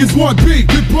that niggas want beat.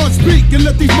 Good blood speak and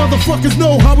let these motherfuckers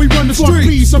know how we run the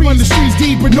streets. I'm on the streets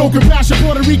deep with no compassion.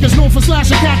 Puerto Ricans known for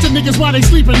slashing, catching niggas while they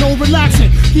sleeping, no relaxing.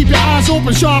 Keep your eyes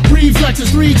open, sharp reflexes.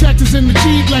 3 Texas in the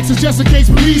Jeep Lexus, just in case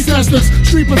police testers.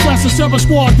 Street professors, Server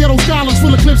Squad, ghetto scholars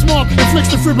full of clips marked. Inflicts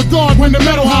the free regard when the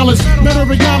metal hollers. Better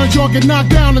acknowledge or get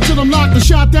knocked down until I'm locked and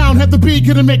shot down. Had the beat,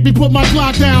 couldn't make me put my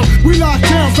clock down. We lock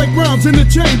towns like rounds in the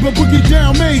chamber, boogie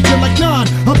down major like 9.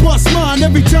 I bust mine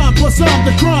every time, plus I'm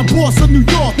the crime boss of New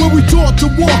York. Where we taught to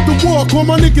walk the walk, all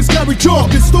my niggas carry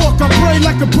chalk and stalk. I pray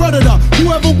like a predator.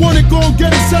 Whoever want it, gon'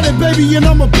 get it, set it, baby, and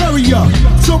I'ma bury ya.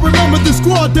 So remember the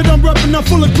squad that I'm reppin', I'm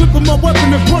full of clip of my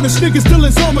weapon and punish niggas till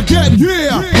it's Armageddon.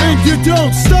 Yeah, and you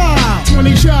don't stop.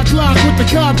 20 shot clock with the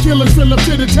cop killers, fill up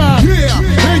to the top. Yeah,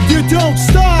 and you don't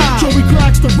stop. Joey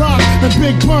cracks the rock, and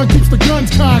Big Pun keeps the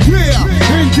guns cocked. Yeah,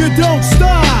 and you don't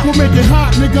stop. We'll make it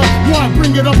hot, nigga. What?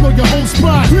 Bring it up on your whole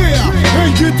spot. Yeah,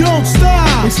 and you don't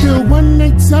stop. It's still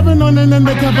 187 on an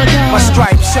undercover guy. My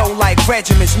stripes show like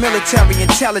regiments, military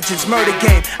intelligence, murder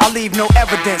game. I leave no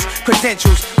evidence,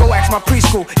 credentials. Go ask my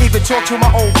preschool, even talk to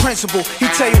my old principal. He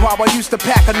tell you how I used to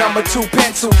pack a number 2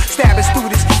 pencil, stabbing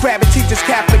students, grabbing teachers,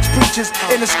 Catholics, preachers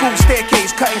in the school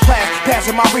staircase, cutting class,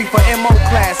 passing my reefer, MO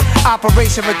class.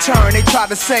 Operation Return, they tried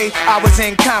to say I was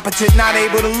incompetent, not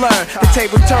able to learn. The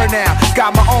table turned now,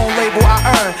 got my own label I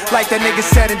earn. Like the nigga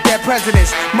said in Dead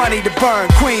Presidents, money to burn.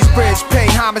 Queensbridge, pay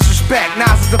homage, respect.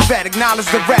 Nas is the vet, acknowledge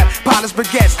the rap. Pilots,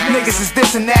 baguettes, niggas is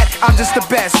this and that. I'm just the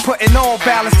best, putting all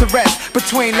balance to rest.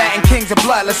 Between Latin kings and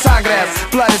blood, Las Sangres.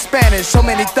 Blood is Spanish, so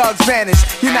many thugs vanish.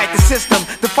 Unite the system,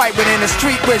 the fight within the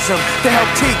street wisdom to help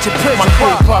teach in prison. My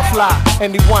crew puff fly,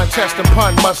 anyone test and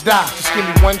pun must die. Just give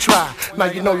me one try, now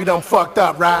you know you done fucked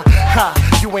up, right? Ha,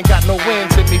 you ain't got no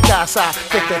wins in me, casa.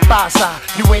 Get that pasa,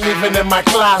 you ain't even in my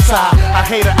class. I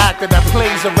hate an actor that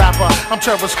plays a rapper. I'm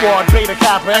Trevor Squad, Beta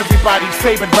Kappa, everybody's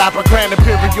favorite rapper. Grand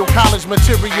Imperial, college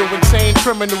material, insane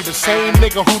criminal. The same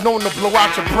nigga who known to blow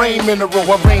out your brain mineral.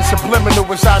 Arrange subliminal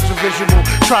inside your visual.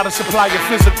 Try to supply your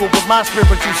physical, but my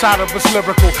spiritual side of it's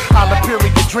lyrical. I'll appear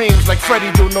in your dreams like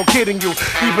Freddy do, no kidding you.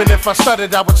 Even if I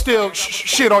stuttered, I would still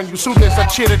shit on you. Soon as I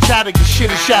chitter chatter, your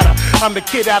shit is shatter. I'm the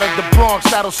kid out of the Bronx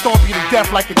that'll stomp you to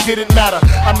death like it didn't matter.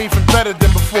 I'm even better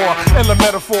than before. Illa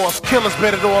metaphors, killers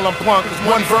bet it all on punk. Cause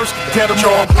one verse, dead or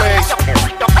John Blaze.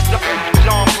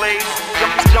 John Blaze,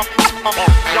 John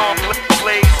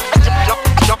Blaze,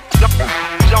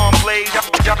 John Blaze,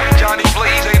 Johnny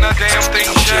Blaze ain't a damn thing.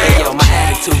 Hey yo, my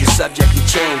attitude is subject to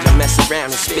change. I mess around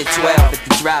and spit 12 at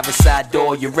the driver's side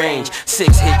door, your range.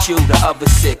 6 hit you, the other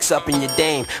 6 up in your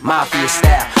dame. Mafia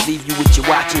style, leave you with your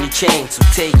watch and your chain. So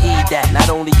take heed that not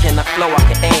only can I flow, I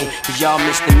can aim. Cause y'all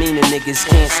misdemeanor niggas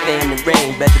can't stand the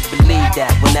rain. Better believe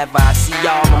that whenever I see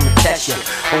y'all, I'ma test ya.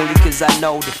 Only cause I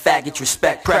know the faggots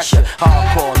respect pressure.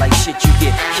 Hardcore like shit you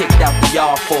get kicked out the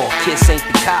yard for. Kiss ain't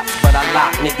the cops, but I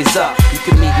lock niggas up. You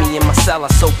can meet me in my cell, I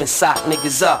soap and sock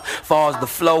niggas up. Far as the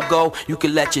flow go, you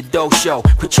can let your dough show.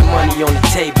 Put your money on the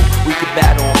table, we could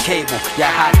battle on cable.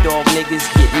 Y'all hot dog niggas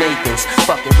get Nathans.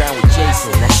 Fuck around with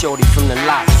Jason, that shorty from the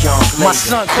lot, John Blazer. My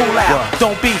son, cool out,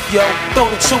 don't beef, yo, throw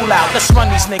the tool out. Let's run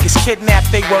these niggas, kidnap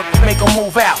they work, make them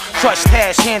move out. Crushed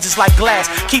hash, hands is like glass,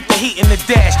 keep the heat in the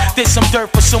dash. Did some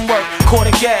dirt for some work, caught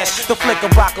a gas. The flicker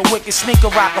rocker, wicked sneaker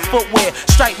rocker, footwear.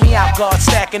 Strike me out, guard,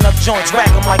 stacking up joints, rack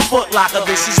them like Foot Locker.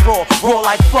 This is raw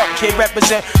like fuck, kid,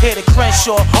 represent here to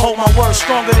Crenshaw. Hold my word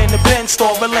stronger than the Ben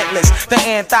store, relentless. The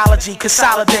anthology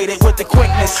consolidated with the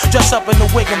quickness. Dress up in the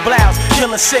wig and blouse,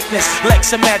 killing sickness.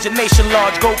 Lex imagination,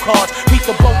 large go-karts. Meet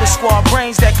the Boulder Squad,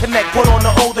 brains that connect. Put on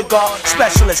the older guard,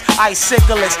 specialist,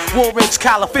 iciclist, Woolrich,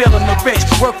 collar, feeling the rich.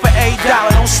 Work for $8,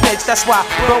 don't snitch. That's why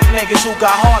broke niggas who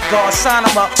got hard guards, sign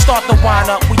them up, start the wind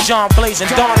up. We John Blaze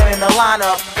and Donna in the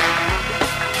lineup.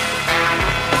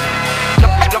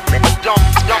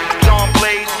 John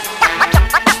Blaze.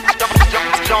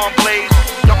 John Blaze.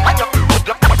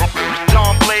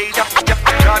 John Blaze.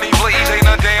 Johnny Blaze, ain't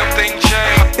a damn thing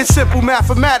changed. It's simple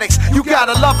mathematics, you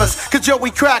gotta love us. Cause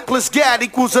Joey Crackless Gad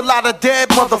equals a lot of dead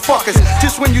motherfuckers.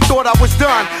 Just when you thought I was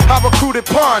done, I recruited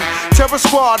Pun. Terror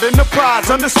Squad, Enterprise,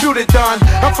 undisputed done.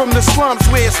 I'm from the slums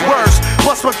where it's worse.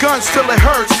 Plus my gun still it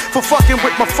hurts. For fucking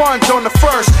with my funds on the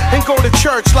first. And go to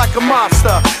church like a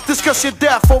mobster. Discuss your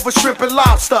death over shrimp and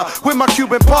lobster. With my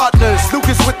Cuban partners,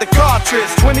 Lucas with the cartridge.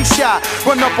 20 shot,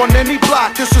 run up on any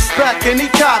block. Disrespect any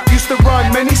cop. Used to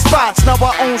run many spots, now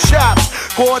I own shops.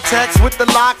 Gore-Tex with the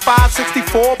lock,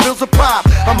 564 bills a pop.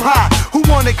 I'm hot, who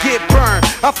wanna get burned?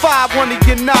 I five one of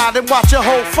your nod and watch your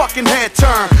whole fucking head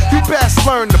turn. You best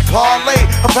learn to parlay.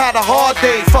 I've had a hard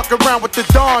day, fuck around with the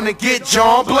dawn and get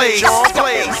John Blaze. John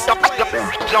Blaze.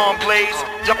 John Blaze.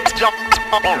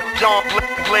 John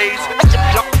Blaze.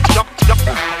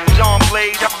 John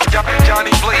Blaze.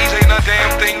 Johnny Blaze, ain't a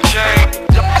damn thing changed.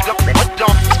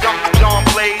 John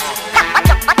Blaze.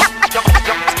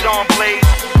 John Blaze.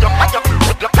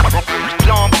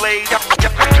 John Blaze.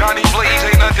 Johnny Blaze,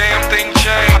 ain't a damn thing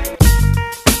changed.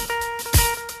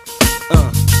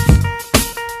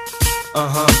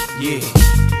 Yeah.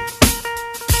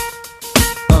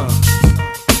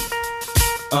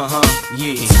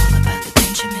 Yeah. It's all about the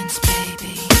Benjamins,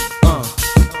 baby.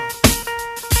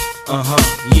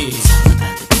 Yeah. It's all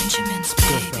about the Benjamins,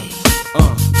 baby.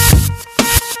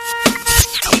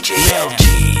 DJ LG.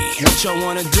 What y'all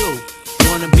wanna do?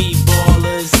 Wanna be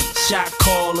ballers, shot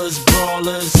callers,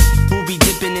 brawlers, who be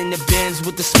dipping in the Benz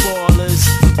with the spoilers.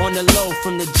 On the low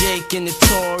from the Jake and the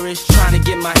Taurus, trying to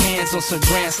get my hands on some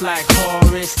grants like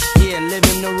Horace. Yeah,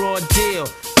 living the raw deal.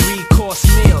 3-course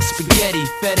meal, spaghetti,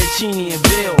 fettuccine and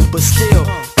veal. But still,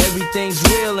 everything's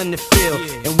real in the field.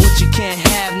 And what you can't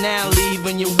have now, leave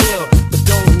when you will. But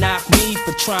don't knock me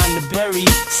for trying to bury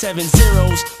 7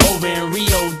 zeros over in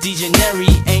Rio de Janeiro.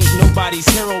 Ain't nobody's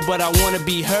hero, but I wanna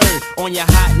be heard on your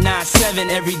hot 9-7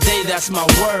 every day, that's my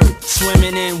word.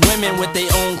 Swimming in women with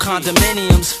their own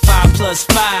condominiums,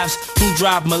 5+5s who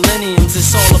drive millenniums.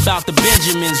 It's all about the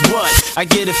Benjamins, what? I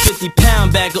get a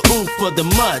 50-pound bag of oof for the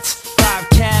mutts. 5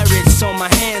 carats on my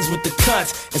hands with the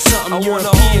cuts, and something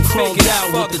European chromed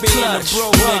out with the clutch.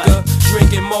 Nigga,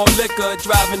 drinking more liquor,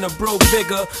 driving a bro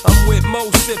bigger. I'm with mo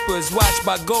sippers, watched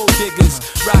by gold diggers,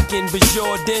 rocking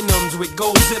Bajor denims with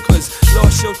gold zippers.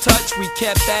 Lost your touch, we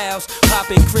kept ours,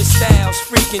 popping crystals,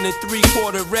 freaking the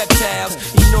 3/4 reptiles.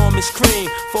 Enormous cream,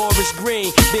 forest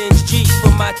green, binge Jeep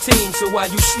for my team. So while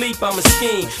you sleep, I'm a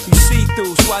scheme. You see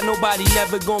through, so why nobody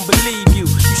never gon' believe you.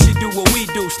 You should do what we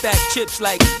do, stack chips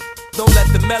like. Don't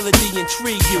let the melody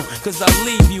intrigue you, cause I'll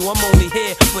leave you. I'm only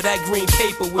here for that green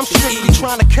paper with I'm strictly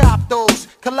trying to cop those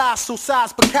colossal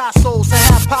size Picassos and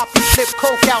have Poppy flip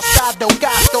coke outside Del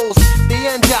Gastos. The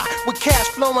end up with cash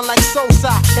flowing like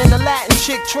Sosa, and the Latin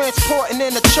chick transporting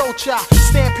in a chocha.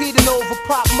 Stampeding over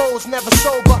pop modes, never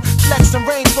sober. Flexing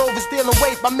Range Rovers, dealing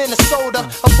weight by Minnesota.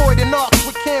 Avoiding arcs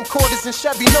with camcorders and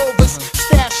Chevy Novas.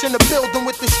 Stash in the building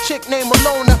with this chick named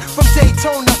Alona from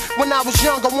Daytona. When I was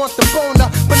young, I want the boner,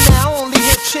 but now I only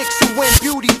hit chicks who win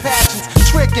beauty pageants,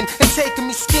 tricking and taking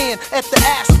me skiing at the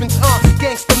Aspens.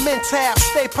 Gangsta mental,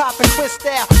 stay popping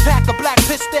crystal, pack a black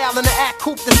pistol in the act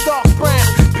coupe that's dark brown.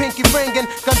 Pinky ringing,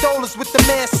 gondolas with the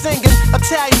man singing.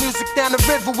 Italian music down the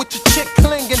river with your chick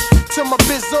clinging to my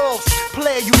bizzles.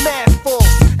 Player, you mad fools,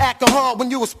 acting hard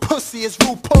when you was pussy as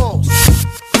RuPaul's.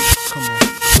 Come on.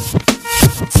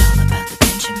 It's all about the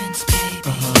Benjamins, baby.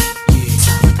 Yeah. It's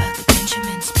all about the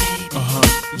Benjamins, baby.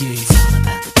 Yeah. It's all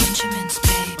about the Benjamins,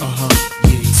 baby.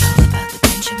 Yeah. It's all about the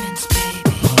Benjamins,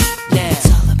 baby. Yeah. It's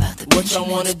all about the Benjamins, what y'all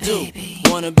wanna do?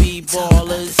 Wanna be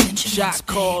ballers, shot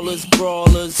callers,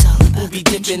 brawlers, who be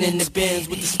dipping in the Benz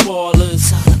with the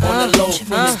spoilers. On the low from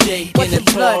the Jake and the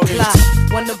Taurus.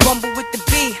 Wanna rumble with the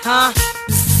B, huh?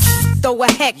 Throw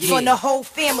a hex on the whole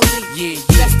family.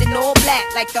 Dressed in all black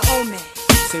like the Omen.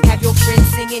 Have your friends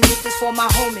singing, this is for my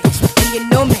homies. And you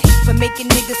know me, for making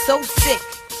niggas so sick.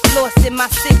 Lost in my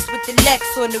 6 with the Lex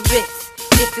on the wrist.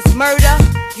 If it's murder,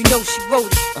 you know she wrote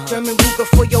it. German Ruger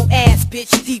for your ass,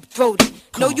 bitch, deep throated.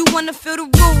 Know you wanna feel the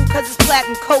rule, cause it's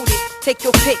platinum coated. Take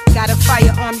your pick, got a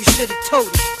firearm, you should've told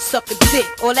it. Suck a dick,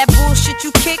 all that bullshit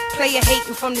you kick, player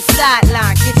hating from the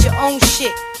sideline. Get your own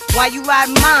shit, why you ride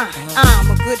mine?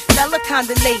 I'm a good fella,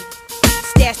 kinda lady.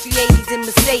 stash 380s in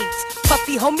Mercedes.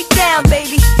 Puffy, hold me down,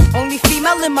 baby. Only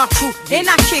female in my crew, and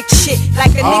I kick shit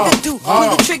like a nigga do.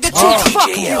 Pull the trigger too, fuck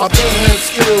you. I been had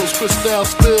skills, crystal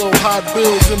spill, hot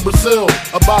bills in Brazil.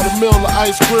 About a mill of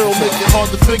ice grill, make it hard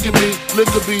to figure me.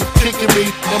 Liquor be kicking me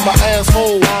in my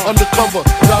asshole. Undercover,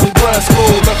 Johnny Brasco.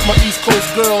 Left my East Coast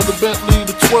girl, the Bentley,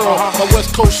 the twirl. My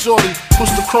West Coast shorty,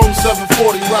 push the chrome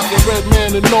 740, rockin' red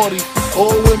man and naughty.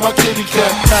 Oh, with my kitty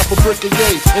cat, half a brick a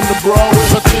gate. In the bra where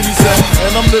her titties at.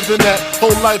 And I'm living that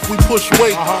whole life we push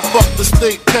weight. Fuck the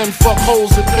state, pen, fuck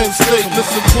holes in Penn State.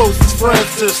 Listen close, it's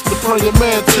Francis, the praying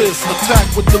mantis. Attack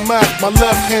with the Mac, my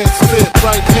left hand spit.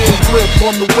 Right hand grip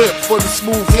on the whip for the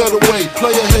smooth getaway.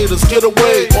 Player haters, get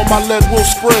away, or my lead will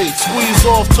spray. Squeeze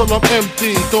off till I'm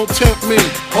empty, don't tempt me.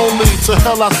 Only to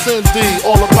hell I send thee,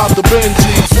 all about the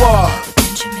Benjis. Why?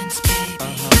 Benjamins,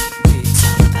 baby. It's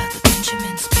all about the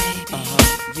Benjamins,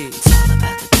 baby.